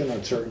construction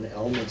on certain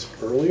elements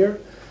earlier.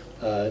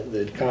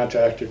 The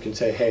contractor can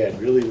say, hey, I'd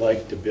really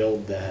like to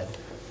build that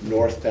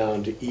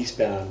northbound to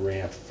eastbound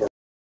ramp first.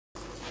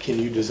 Can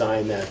you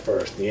design that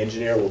first? The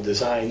engineer will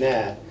design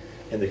that,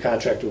 and the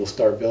contractor will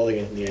start building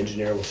it, and the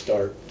engineer will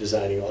start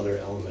designing other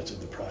elements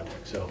of the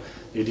project. So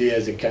the idea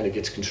is it kind of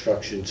gets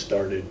construction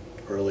started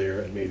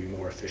earlier and maybe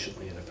more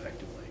efficiently and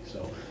effectively.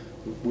 So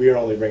we are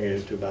only bringing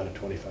it to about a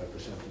 25%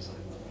 design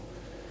level.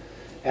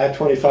 At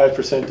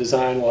 25%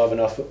 design, we'll have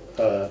enough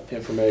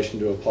information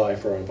to apply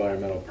for our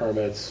environmental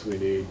permits. We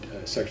need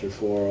Section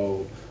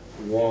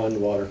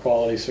 401 water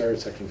quality cert,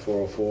 Section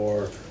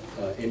 404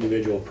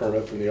 individual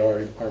permit from the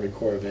Army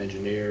Corps of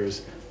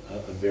Engineers,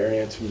 a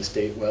variance from the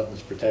State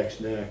Wetlands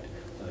Protection Act,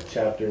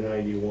 Chapter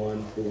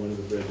 91 for one of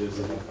the bridges,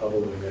 and I'm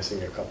probably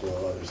missing a couple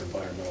of others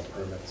environmental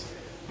permits.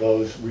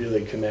 Those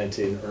really commence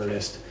in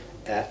earnest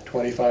at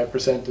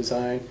 25%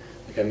 design.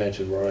 Like I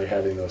mentioned, we're already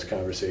having those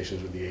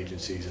conversations with the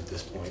agencies at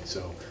this point,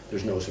 so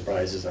there's no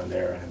surprises on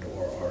their end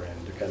or our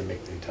end to kind of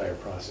make the entire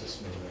process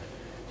smoother.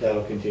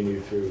 That'll continue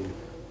through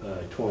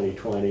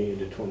 2020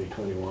 into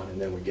 2021, and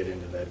then we get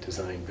into that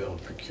design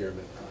build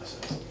procurement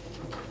process.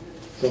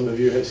 Some of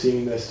you have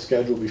seen this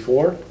schedule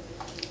before.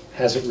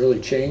 Hasn't really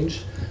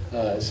changed.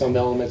 Some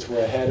elements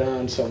we're ahead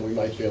on, some we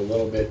might be a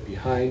little bit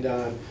behind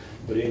on,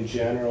 but in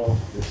general,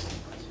 this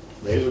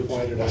laser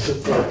pointed us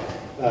at the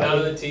Not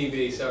on the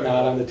TV, sorry.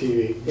 Not on the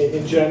TV.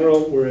 In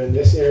general, we're in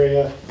this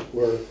area.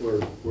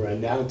 We're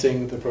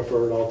announcing the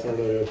preferred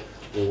alternative.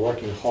 We're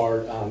working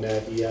hard on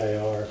that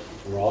EIR.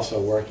 We're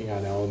also working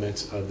on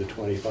elements of the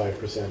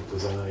 25%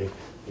 design,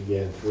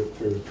 again, through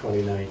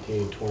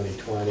 2019,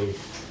 2020.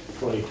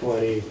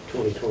 2020,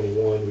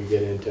 2021, we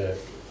get into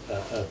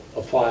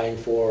applying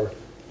for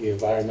the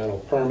environmental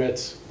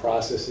permits,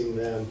 processing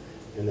them,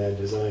 and then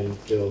design,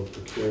 build,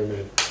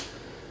 procurement.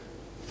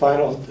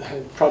 Final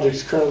project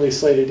is currently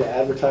slated to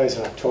advertise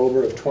in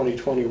October of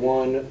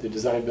 2021. The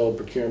design, build,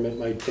 procurement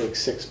might take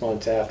 6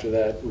 months after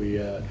that. We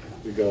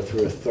go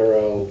through a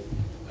thorough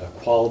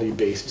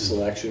quality-based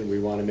selection. We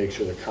want to make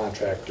sure the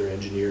contractor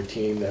engineer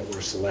team that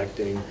we're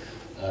selecting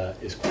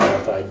is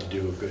qualified to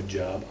do a good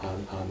job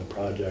on the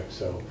project.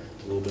 So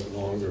it's a little bit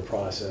longer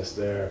process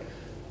there.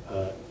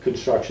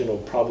 Construction will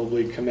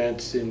probably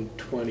commence in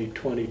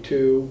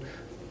 2022.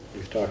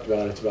 We've talked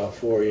about it's about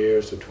 4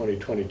 years, so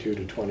 2022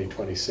 to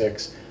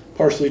 2026.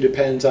 Partially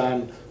depends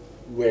on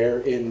where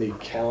in the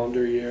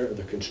calendar year,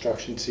 the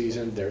construction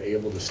season, they're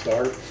able to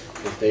start.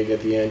 If they get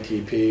the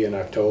NTP in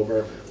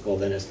October, well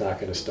then it's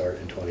not going to start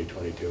in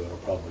 2022. It'll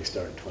probably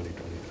start in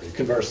 2023.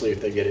 Conversely, if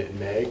they get it in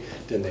May,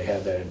 then they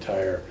have that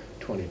entire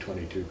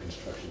 2022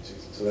 construction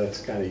season. So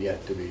that's kind of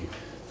yet to be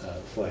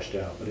fleshed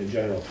out. But in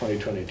general,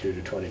 2022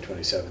 to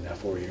 2027, that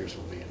 4 years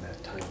will be in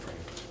that time frame.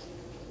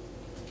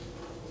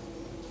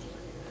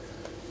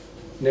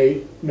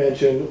 Nate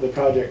mentioned the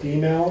project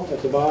email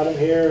at the bottom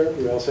here.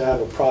 We also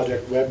have a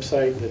project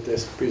website that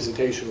this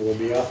presentation will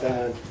be up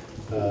on.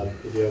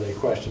 If you have any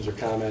questions or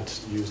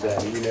comments, use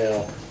that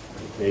email.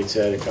 Nate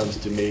said it comes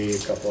to me, a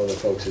couple other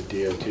folks at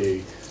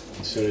DOT.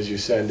 As soon as you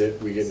send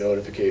it, we get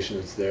notification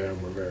it's there,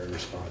 and we're very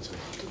responsive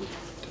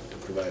to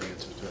provide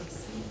answers to it.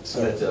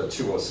 So at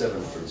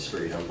 207 Fruit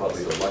Street, I'm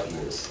probably the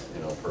luckiest,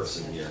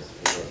 person here,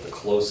 the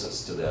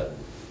closest to that.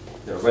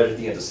 Right at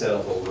the end of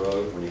Saddle Hill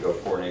Road, when you go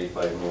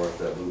 485 north,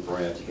 that loop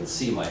ramp, you can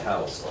see my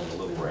house on the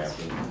loop ramp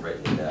right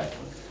in the back.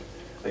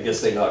 I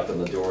guess they knocked on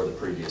the door of the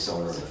previous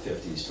owner in the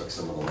 50s, took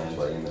some of the land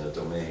by eminent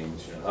domain.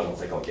 I don't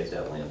think I'll get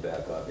that land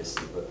back,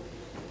 obviously, but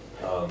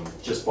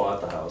just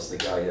bought the house. The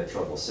guy had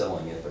trouble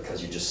selling it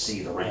because you just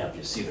see the ramp,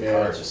 you see the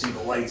cars, you see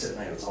the lights at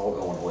night. It's all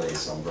going away,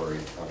 so I'm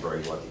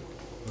very lucky.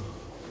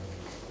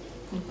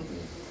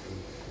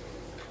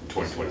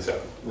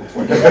 2027.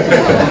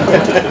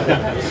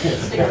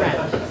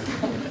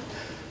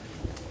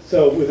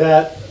 So with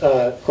that,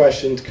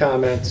 questions,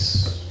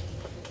 comments.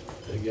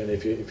 Again,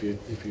 if you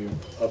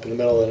up in the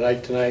middle of the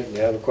night tonight and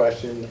you have a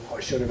question, oh, I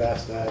should have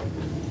asked that,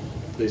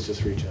 please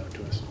just reach out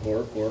to us,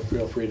 or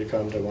feel free to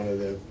come to one of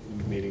the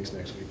meetings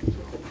next week as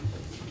well.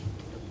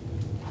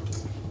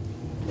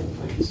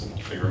 Thank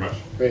you very much.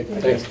 Great,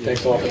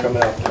 thanks all for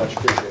coming out, much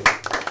appreciated.